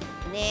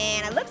 And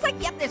then it looks like,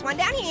 yep, there's one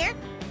down here.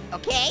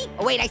 Okay.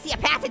 Oh, wait, I see a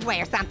passageway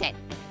or something.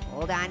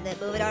 Hold on,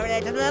 move it over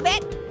there just a little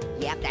bit.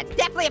 Yep, that's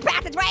definitely a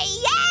passageway.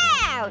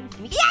 Yeah!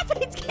 Yes,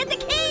 it's get the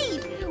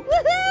keys.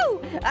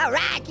 Woohoo! All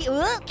right,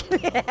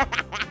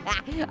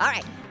 all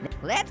right,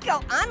 let's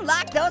go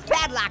unlock those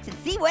padlocks and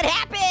see what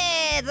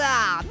happens.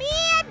 Oh,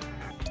 man.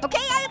 Okay,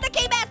 I am the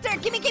key master.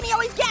 Gimme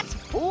always gets.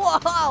 Whoa,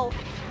 cool.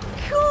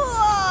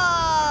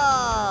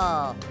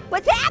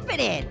 What's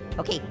happening?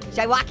 Okay, should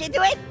I walk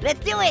into it? Let's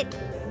do it.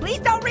 Please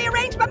don't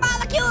rearrange my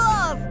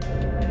molecules.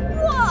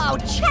 Whoa,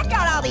 check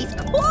out all these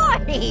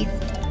coins.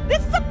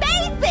 This is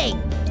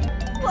amazing.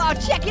 Whoa,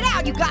 check it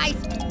out, you guys.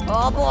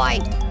 Oh boy,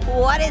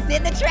 what is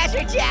in the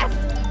treasure chest?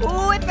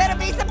 Ooh, it better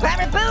be some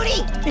pirate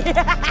booty.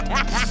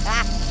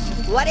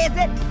 What is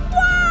it?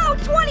 Whoa,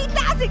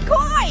 20,000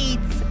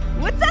 coins.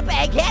 What's up,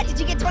 Egghead? Did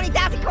you get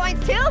 20,000 coins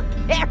too?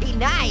 Very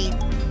nice.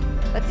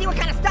 Let's see what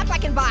kind of stuff I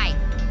can buy.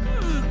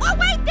 Oh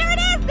wait, there it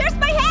is. There's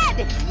my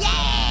head.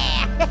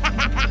 Yeah.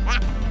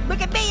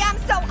 Look at me, I'm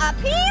so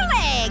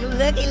appealing.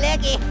 Looky.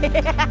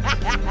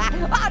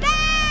 Oh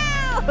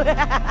no.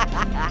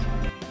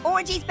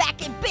 Orangey's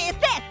back in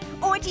business.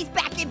 Orangey's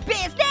back in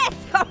business.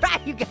 All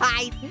right, you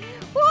guys.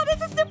 Well,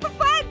 this is super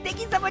fun. Thank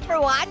you so much for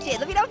watching.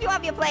 Let me know if you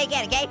want me to play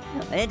again, okay?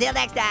 Until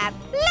next time,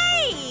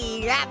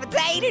 later,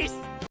 appetizers.